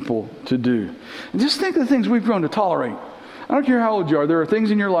people to do. And just think of the things we've grown to tolerate. I don't care how old you are. There are things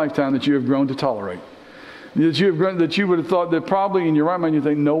in your lifetime that you have grown to tolerate. That you would have thought that probably in your right mind you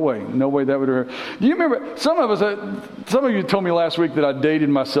think, no way that would have hurt. Do you remember, some of you told me last week that I dated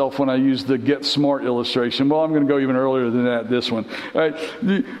myself when I used the Get Smart illustration. Well, I'm going to go even earlier than that, this one. All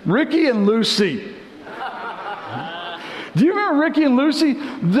right. Ricky and Lucy. Do you remember Ricky and Lucy?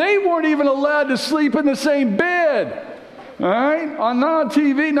 They weren't even allowed to sleep in the same bed. All right? Not on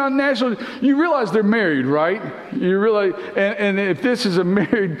TV, not national. You realize they're married, right? You realize, and if this is a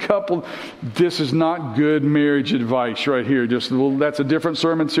married couple, this is not good marriage advice right here. That's a different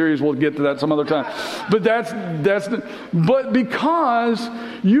sermon series. We'll get to that some other time. But but because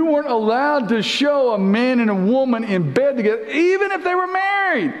you weren't allowed to show a man and a woman in bed together, even if they were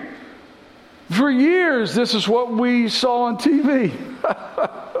married. For years, this is what we saw on TV.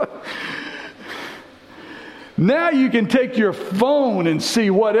 Now you can take your phone and see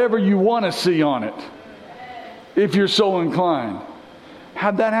whatever you want to see on it, if you're so inclined.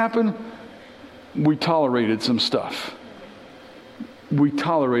 How'd that happen? We tolerated some stuff. we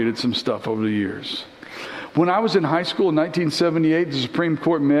tolerated some stuff over the years. When I was in high school in 1978, the Supreme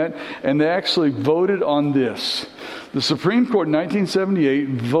Court met, and they actually voted on this. The Supreme Court in 1978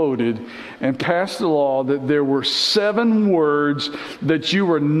 voted and passed a law that there were 7 words that you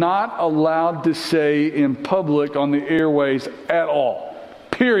were not allowed to say in public on the airways at all.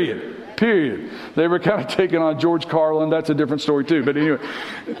 Period. They were kind of taking on George Carlin. That's a different story too. But anyway,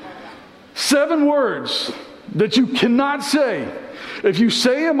 7 words that you cannot say. If you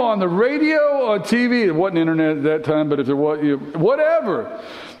say them on the radio or TV, it wasn't internet at that time, but if there was, whatever,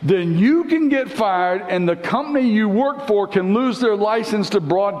 then you can get fired and the company you work for can lose their license to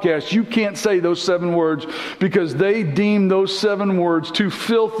broadcast. You can't say those 7 words because they deem those 7 words too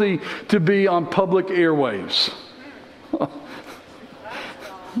filthy to be on public airwaves.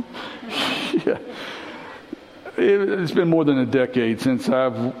 Yeah. It's been more than a decade since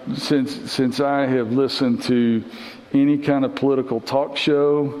I have listened to any kind of political talk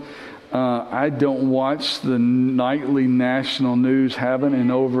show. I don't watch the nightly national news, haven't in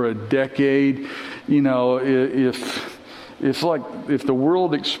over a decade. You know, if the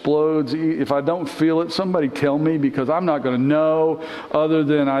world explodes, if I don't feel it, somebody tell me, because I'm not going to know, other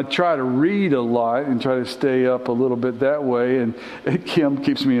than I try to read a lot and try to stay up a little bit that way, and Kim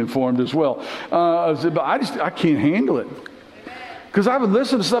keeps me informed as well. But I can't handle it. Because I would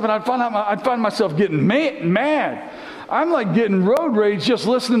listen to stuff and I'd find myself getting mad. I'm like getting road rage just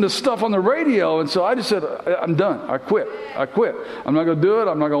listening to stuff on the radio. And so I just said, I'm done. I quit. I'm not going to do it.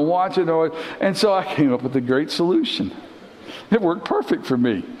 I'm not going to watch it. And so I came up with a great solution. It worked perfect for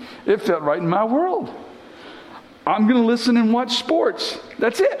me. It felt right in my world. I'm going to listen and watch sports.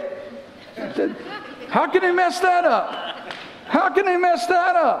 That's it. How can they mess that up?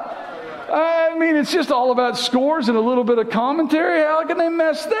 I mean, it's just all about scores and a little bit of commentary. How can they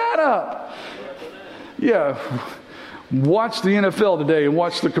mess that up? Yeah. Watch the NFL today and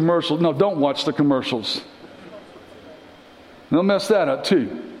watch the commercials. No, don't watch the commercials. They'll mess that up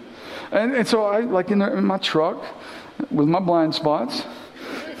too. And so I, like in my truck with my blind spots,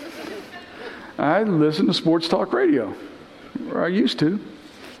 I listen to sports talk radio. Or I used to.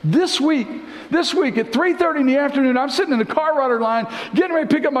 This week at 3:30 in the afternoon, I'm sitting in the car rider line, getting ready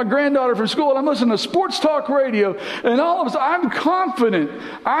to pick up my granddaughter from school, and I'm listening to sports talk radio, and all of a sudden,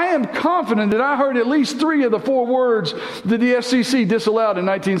 I am confident that I heard at least 3 of the 4 words that the FCC disallowed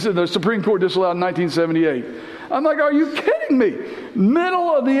the Supreme Court disallowed in 1978. I'm like, are you kidding me?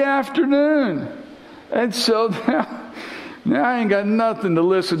 Middle of the afternoon. And so now I ain't got nothing to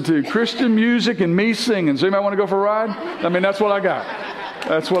listen to. Christian music and me singing. So anybody want to go for a ride? I mean, that's what I got.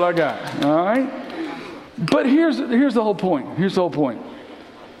 All right? But here's the whole point.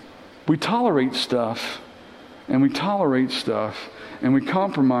 We tolerate stuff, and we tolerate stuff, and we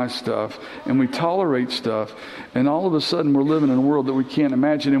compromise stuff, and we tolerate stuff, and all of a sudden we're living in a world that we can't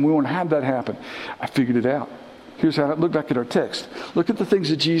imagine, and we won't have that happen. I figured it out. Here's how. Look back at our text. Look at the things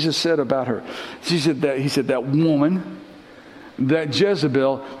that Jesus said about her. He said that woman, that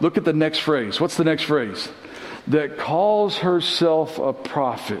Jezebel. Look at the next phrase. What's the next phrase? That calls herself a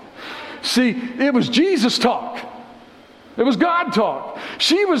prophet. See, it was Jesus talk. It was God talk.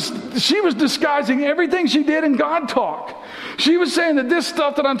 She was disguising everything she did in God talk. She was saying that this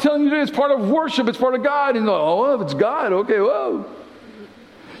stuff that I'm telling you today is part of worship. It's part of God. And if it's God, okay, whoa.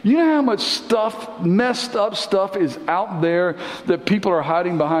 You know how much stuff, messed up stuff is out there that people are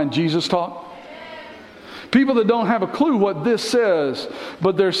hiding behind Jesus talk? People that don't have a clue what this says,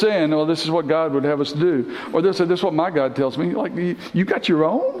 but they're saying, "Oh, this is what God would have us do," or "This is what my God tells me." Like, you got your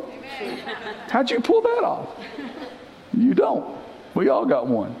own? How'd you pull that off? You don't. We all got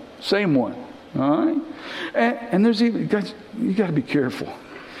one, same one. All right, and there's even, guys, you got to be careful.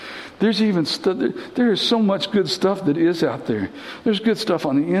 There's even there is so much good stuff that is out there. There's good stuff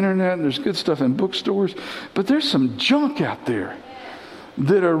on the internet, and there's good stuff in bookstores, but there's some junk out there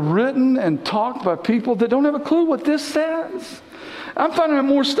that are written and talked by people that don't have a clue what this says. I'm finding out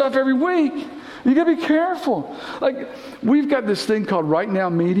more stuff every week. You got to be careful. Like, we've got this thing called Right Now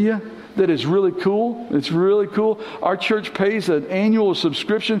Media that is really cool. It's really cool. Our church pays an annual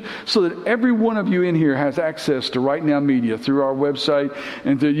subscription so that every one of you in here has access to Right Now Media through our website,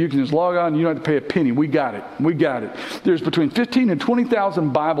 and you can just log on. You don't have to pay a penny. We got it. There's between 15 and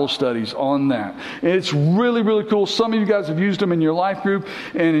 20,000 Bible studies on that. And it's really, really cool. Some of you guys have used them in your life group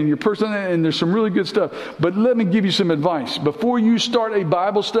and in your personal, and there's some really good stuff. But let me give you some advice. Before you start a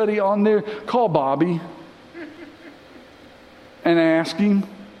Bible study on there, call Bobby and ask him.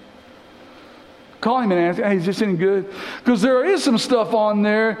 Call him and ask, "Hey, is this any good?" Because there is some stuff on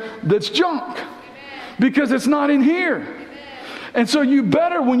there that's junk. Because it's not in here. And so you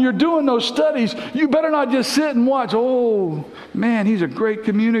better, when you're doing those studies, you better not just sit and watch. Oh, man, he's a great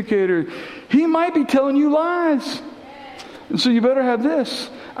communicator. He might be telling you lies. And so you better have this.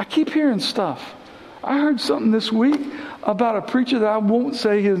 I keep hearing stuff. I heard something this week about a preacher that I won't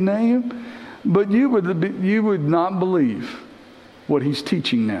say his name, but you would not believe what he's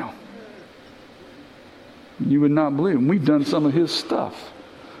teaching now. You would not believe him. We've done some of his stuff.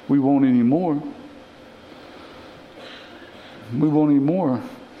 We won't anymore. We won't anymore.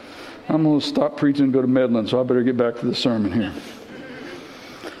 I'm going to stop preaching and go to meddling, so I better get back to the sermon here.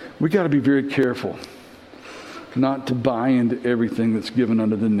 We got to be very careful not to buy into everything that's given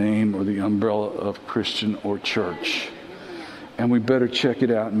under the name or the umbrella of Christian or church. And we better check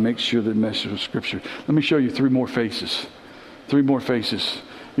it out and make sure that it meshes with Scripture. Let me show you 3 more faces. 3 more faces.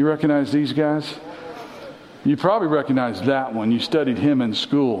 You recognize these guys? You probably recognize that one. You studied him in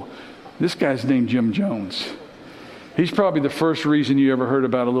school. This guy's named Jim Jones. He's probably the first reason you ever heard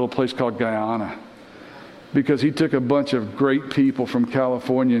about a little place called Guyana. Because he took a bunch of great people from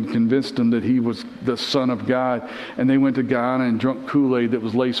California and convinced them that he was the Son of God. And they went to Guyana and drunk Kool-Aid that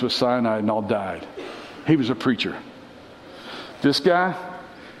was laced with cyanide and all died. He was a preacher. This guy,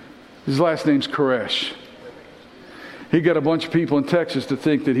 his last name's Koresh. He got a bunch of people in Texas to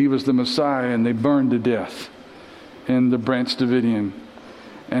think that he was the Messiah, and they burned to death in the Branch Davidian.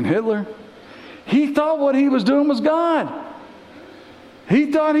 And Hitler, he thought what he was doing was God.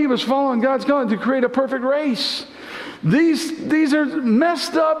 He thought he was following God's calling to create a perfect race. These are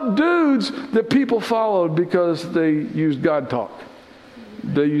messed up dudes that people followed because they used God talk.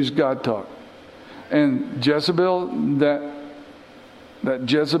 They used God talk. And Jezebel, that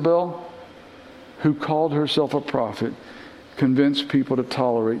Jezebel who called herself a prophet, convinced people to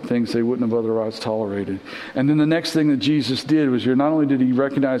tolerate things they wouldn't have otherwise tolerated. And then the next thing that Jesus did was, not only did he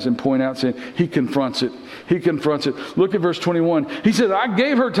recognize and point out sin, he confronts it. He confronts it. Look at verse 21. He says, I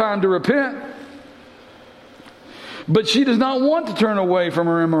gave her time to repent, but she does not want to turn away from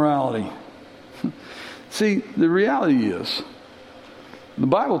her immorality. See, the reality is, the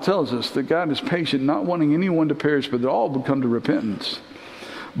Bible tells us that God is patient, not wanting anyone to perish, but that all will come to repentance.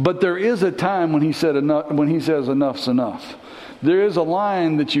 But there is a time when he says enough's enough. There is a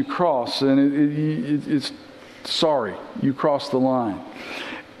line that you cross, and it's sorry, you crossed the line.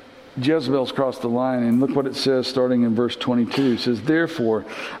 Jezebel's crossed the line, and look what it says starting in verse 22. It says, therefore,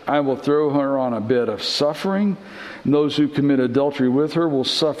 I will throw her on a bed of suffering. And those who commit adultery with her will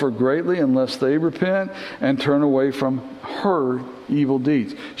suffer greatly unless they repent and turn away from her evil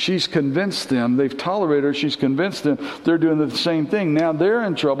deeds. She's convinced them. They've tolerated her. She's convinced them they're doing the same thing. Now they're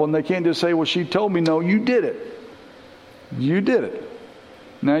in trouble, and they can't just say, well, she told me. No, you did it. You did it.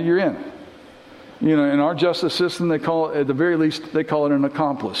 Now you're in. In our justice system, they call it, at the very least, they call it an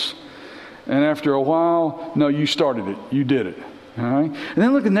accomplice. And after a while, no, you started it. You did it. All right? And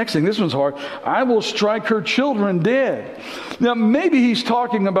then look at the next thing. This one's hard. I will strike her children dead. Now, maybe he's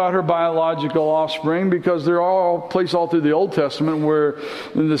talking about her biological offspring, because they're all placed all through the Old Testament where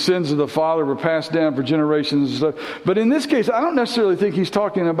the sins of the father were passed down for generations and stuff. But in this case, I don't necessarily think he's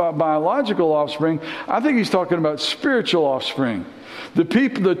talking about biological offspring. I think he's talking about spiritual offspring. The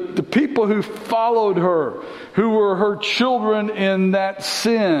people who followed her, who were her children in that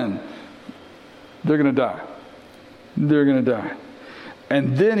sin, they're going to die. They're going to die.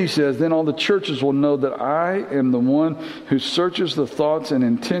 And then he says, then all the churches will know that I am the one who searches the thoughts and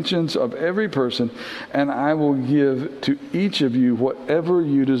intentions of every person, and I will give to each of you whatever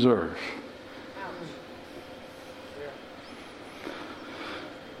you deserve.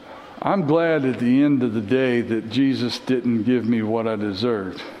 I'm glad at the end of the day that Jesus didn't give me what I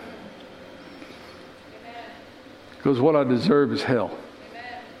deserved. Because what I deserve is hell.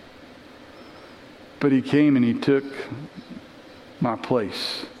 But he came and he took my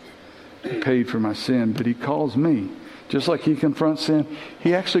place. He paid for my sin. But he calls me. Just like he confronts sin,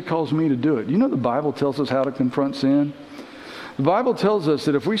 he actually calls me to do it. You know the Bible tells us how to confront sin? The Bible tells us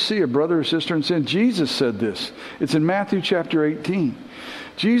that if we see a brother or sister in sin, Jesus said this. It's in Matthew chapter 18.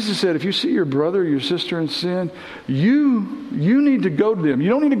 Jesus said, if you see your brother or your sister in sin, you need to go to them. You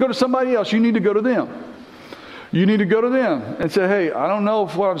don't need to go to somebody else. You need to go to them. You need to go to them and say, hey, I don't know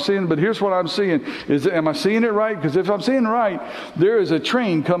what I'm seeing, but here's what I'm seeing. Am I seeing it right? Because if I'm seeing it right, there is a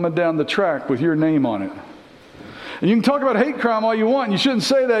train coming down the track with your name on it. And you can talk about hate crime all you want. And you shouldn't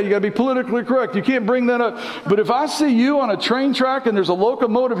say that. You got to be politically correct. You can't bring that up. But if I see you on a train track and there's a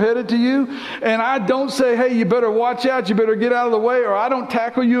locomotive headed to you, and I don't say, hey, you better watch out, you better get out of the way, or I don't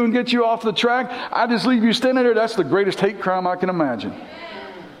tackle you and get you off the track, I just leave you standing there, that's the greatest hate crime I can imagine.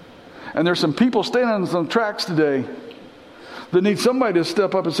 And there's some people standing on some tracks today that need somebody to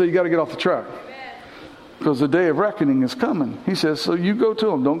step up and say, you got to get off the track. because the day of reckoning is coming. He says, so you go to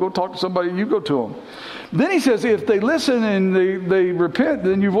them. Don't go talk to somebody. You go to them. Then he says, if they listen and they repent,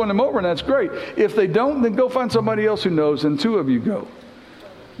 then you've won them over, and that's great. If they don't, then go find somebody else who knows, and 2 of you go.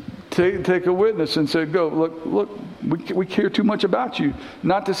 Take a witness and say, go, look, we care too much about you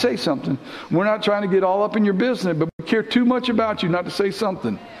not to say something. We're not trying to get all up in your business, but we care too much about you not to say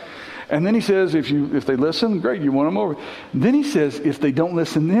something. And then he says, if they listen, great, you won them over. Then he says, if they don't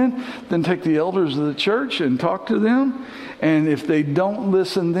listen then take the elders of the church and talk to them. And if they don't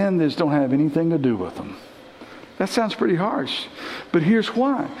listen then, just don't have anything to do with them. That sounds pretty harsh. But here's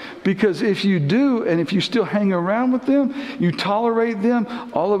why. Because if you do, and if you still hang around with them, you tolerate them,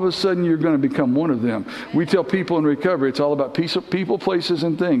 all of a sudden you're going to become one of them. We tell people in recovery, it's all about people, places,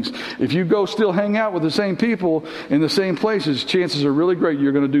 and things. If you go still hang out with the same people in the same places, chances are really great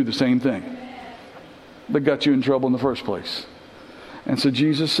you're going to do the same thing that got you in trouble in the first place. And so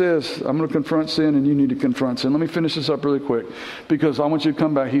Jesus says, I'm going to confront sin, and you need to confront sin. Let me finish this up really quick, because I want you to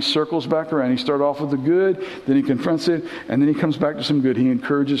come back. He circles back around. He started off with the good, then he confronts it, and then he comes back to some good. He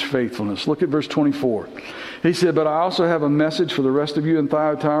encourages faithfulness. Look at verse 24. He said, but I also have a message for the rest of you in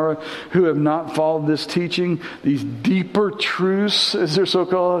Thyatira who have not followed this teaching, these deeper truths, as they're so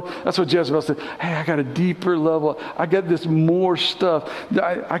called. That's what Jezebel said. Hey, I got a deeper level. I got this more stuff.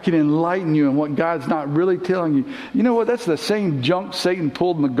 I can enlighten you in what God's not really telling you. You know what? That's the same junk Satan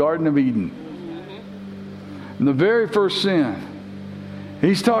pulled in the Garden of Eden. In the very first sin,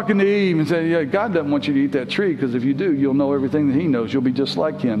 he's talking to Eve and saying, yeah, God doesn't want you to eat that tree, because if you do, you'll know everything that he knows. You'll be just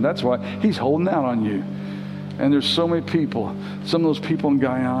like him. That's why he's holding out on you. And there's so many people, some of those people in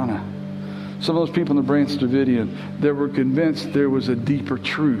Guyana, some of those people in the Branch Davidian, that were convinced there was a deeper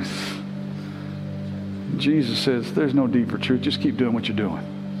truth. Jesus says, there's no deeper truth. Just keep doing what you're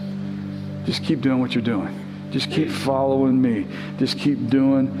doing. Just keep doing what you're doing. Just keep following me. Just keep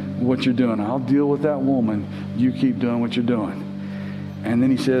doing what you're doing. I'll deal with that woman. You keep doing what you're doing. And then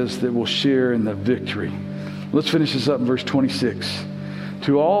he says that we'll share in the victory. Let's finish this up in verse 26.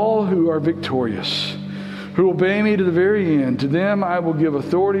 To all who are victorious, who obey me to the very end, to them I will give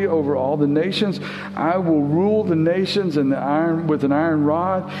authority over all the nations. I will rule the nations with an iron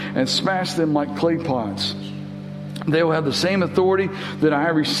rod and smash them like clay pots. They will have the same authority that I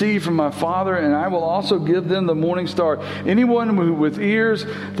received from my Father, and I will also give them the morning star. Anyone who with ears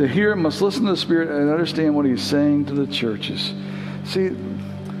to hear must listen to the Spirit and understand what he's saying to the churches. See,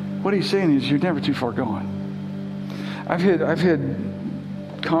 what he's saying is you're never too far gone. I've had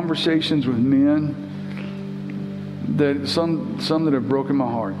conversations with men that some that have broken my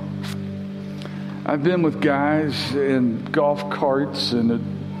heart. I've been with guys in golf carts and at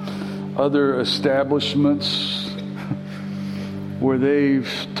other establishments where they've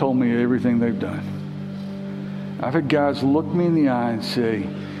told me everything they've done. I've had guys look me in the eye and say,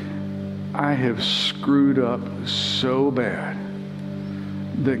 I have screwed up so bad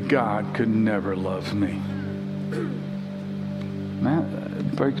that God could never love me. Man,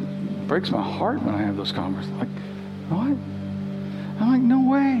 it breaks my heart when I have those conversations. Like, what? I'm like, no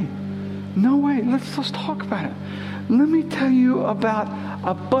way. No way. Let's talk about it. Let me tell you about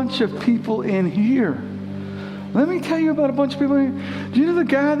a bunch of people in here. Let me tell you about a bunch of people in here. Do you know the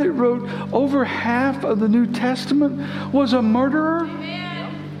guy that wrote over half of the New Testament was a murderer?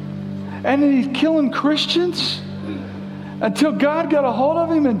 Amen. And then he's killing Christians until God got a hold of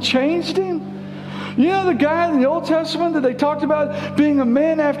him and changed him? You know the guy in the Old Testament that they talked about being a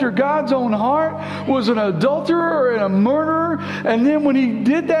man after God's own heart was an adulterer and a murderer, and then when he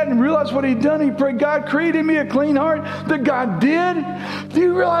did that and realized what he'd done, he prayed, God, create in me a clean heart. That God did. Do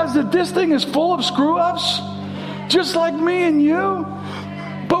you realize that this thing is full of screw-ups? Just like me and you?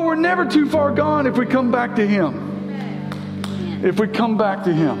 But we're never too far gone if we come back to him. If we come back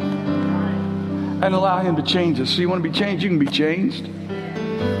to him and allow him to change us. So you want to be changed? You can be changed.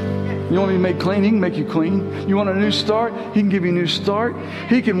 You want to be made clean? He can make you clean. You want a new start? He can give you a new start.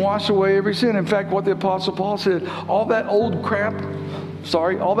 He can wash away every sin. In fact, what the Apostle Paul said, all that old crap,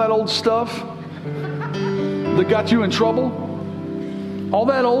 all that old stuff that got you in trouble, all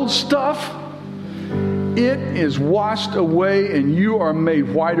that old stuff, it is washed away and you are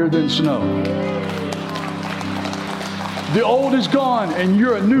made whiter than snow. The old is gone and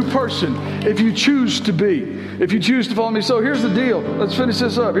you're a new person if you choose to be. If you choose to follow me. So here's the deal. Let's finish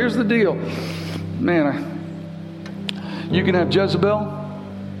this up. Here's the deal. Man, you can have Jezebel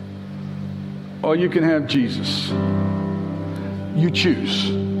or you can have Jesus. You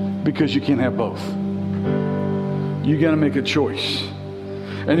choose, because you can't have both. You got to make a choice.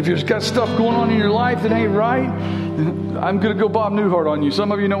 And if you've got stuff going on in your life that ain't right, I'm going to go Bob Newhart on you.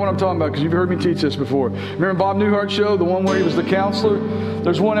 Some of you know what I'm talking about because you've heard me teach this before. Remember Bob Newhart's show, the one where he was the counselor?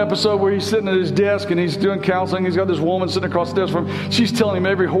 There's one episode where he's sitting at his desk and he's doing counseling. He's got this woman sitting across the desk from him. She's telling him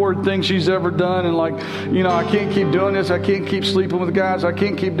every horrid thing she's ever done. And like, I can't keep doing this. I can't keep sleeping with guys. I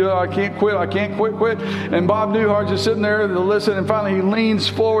can't keep doing it. I can't quit. I can't quit. And Bob Newhart's just sitting there to listen. And finally he leans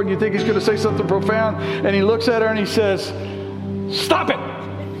forward. You think he's going to say something profound. And he looks at her and he says, "Stop it.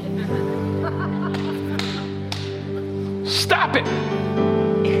 Stop it.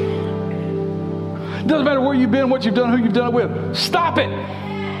 Doesn't matter where you've been, what you've done, who you've done it with. Stop it.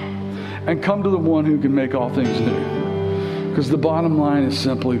 And come to the one who can make all things new." Because the bottom line is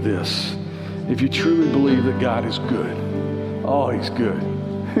simply this. If you truly believe that God is good, oh, he's good.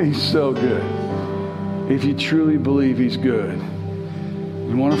 He's so good. If you truly believe he's good,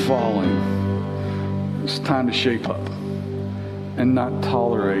 you want to follow him, it's time to shape up and not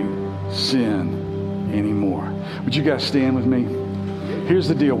tolerate sin anymore. Would you guys stand with me? Here's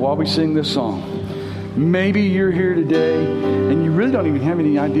the deal. While we sing this song, maybe you're here today and you really don't even have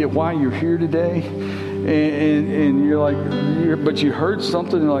any idea why you're here today. And you're like, but you heard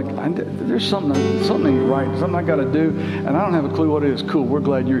something and you're like, there's something ain't right, something I got to do, and I don't have a clue what it is. Cool, we're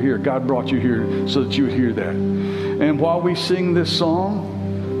glad you're here. God brought you here so that you would hear that. And while we sing this song,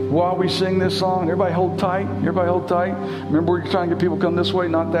 everybody hold tight. Everybody hold tight. Remember, we're trying to get people to come this way,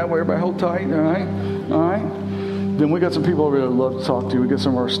 not that way. Everybody hold tight. All right. Then we got some people over there that love to talk to you. We got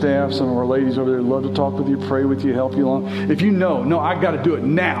some of our staff, some of our ladies over there that love to talk with you, pray with you, help you along. If you know, I got to do it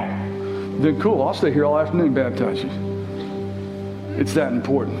now, then cool, I'll stay here all afternoon and baptize you. It's that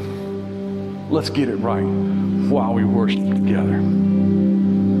important. Let's get it right while we worship together.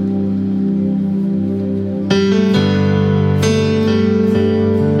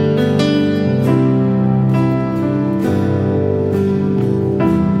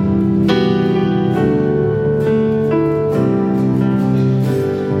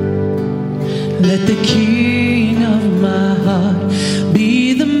 Let the King of my heart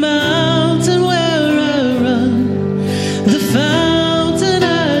be the mountain where I run, the fountain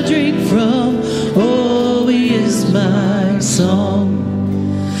I drink from. Oh, he is my song.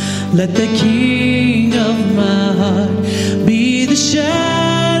 Let the King of my heart be the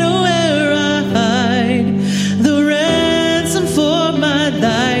shadow where I hide, the ransom for my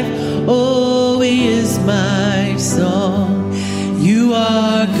life. Oh, he is my song. You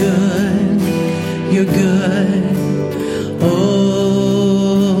are good. You're good.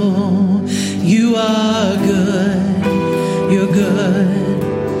 Oh, you are good. You're good.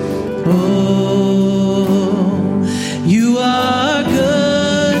 Oh, you are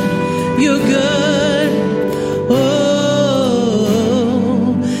good. You're good. Oh,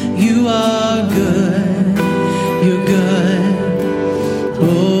 you are good. You're good.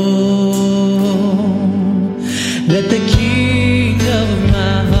 Oh, let the King of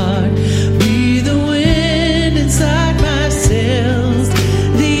my heart be the wind inside my sails,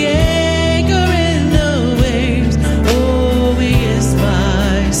 the anchor in the waves. Oh, he is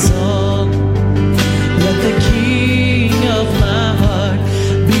my song. Let the King of my heart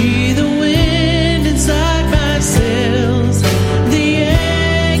be the wind inside my sails, the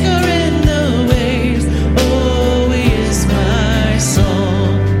anchor in the waves. Oh, he is my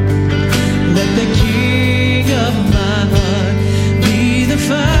song. Let the King of my heart be the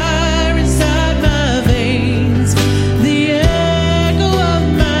fire inside my veins, the echo of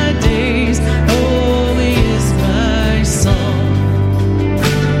my days. Oh, he is my song.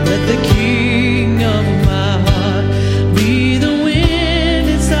 Let the King of my heart be the wind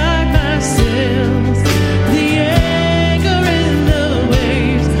inside my sails, the anchor in the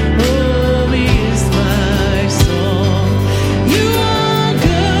waves. Oh, he is my song. You are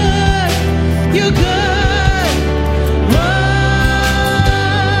good. You're good. Oh,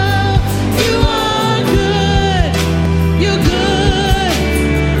 you are good. You're good. Oh, you are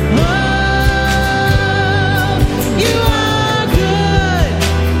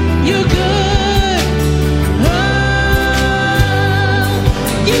good. You're good. Oh, you are good. You're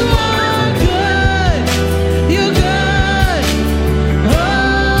good. Oh,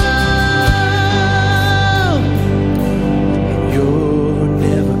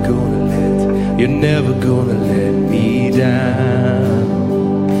 You're never gonna let me down.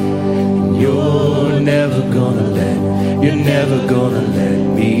 You're never gonna let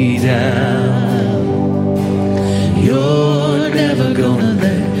me down. You're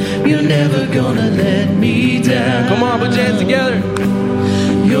never gonna let me down. Come on, put your hands together.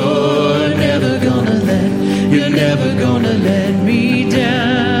 You're never gonna let me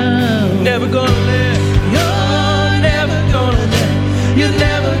down. Never gonna let. You're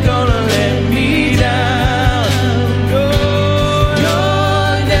never gonna let me down.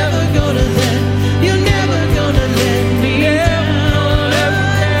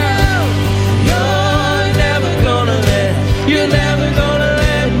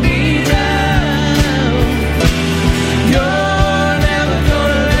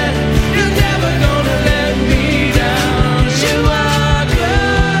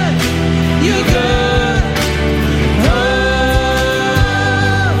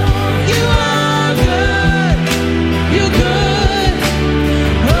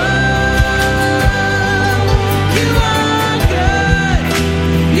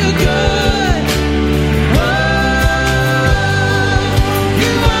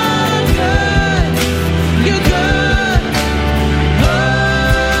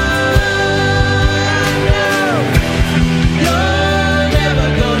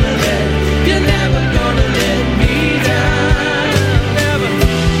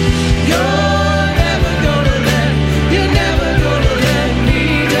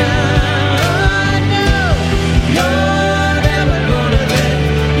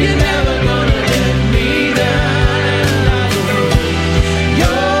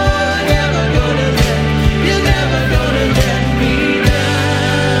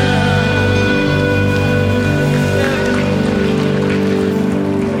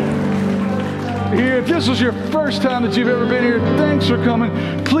 here. If this was your first time that you've ever been here, thanks for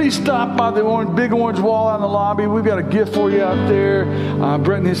coming. Please stop by the big orange wall out in the lobby. We've got a gift for you out there.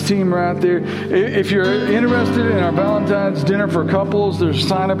 Brett and his team are out there. If you're interested in our Valentine's dinner for couples, there's a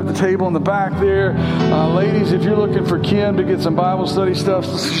sign up at the table in the back there. Ladies, if you're looking for Kim to get some Bible study stuff,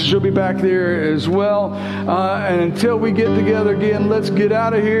 she'll be back there as well. And until we get together again, let's get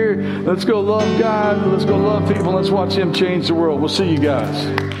out of here. Let's go love God. Let's go love people. Let's watch Him change the world. We'll see you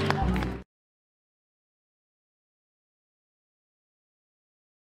guys.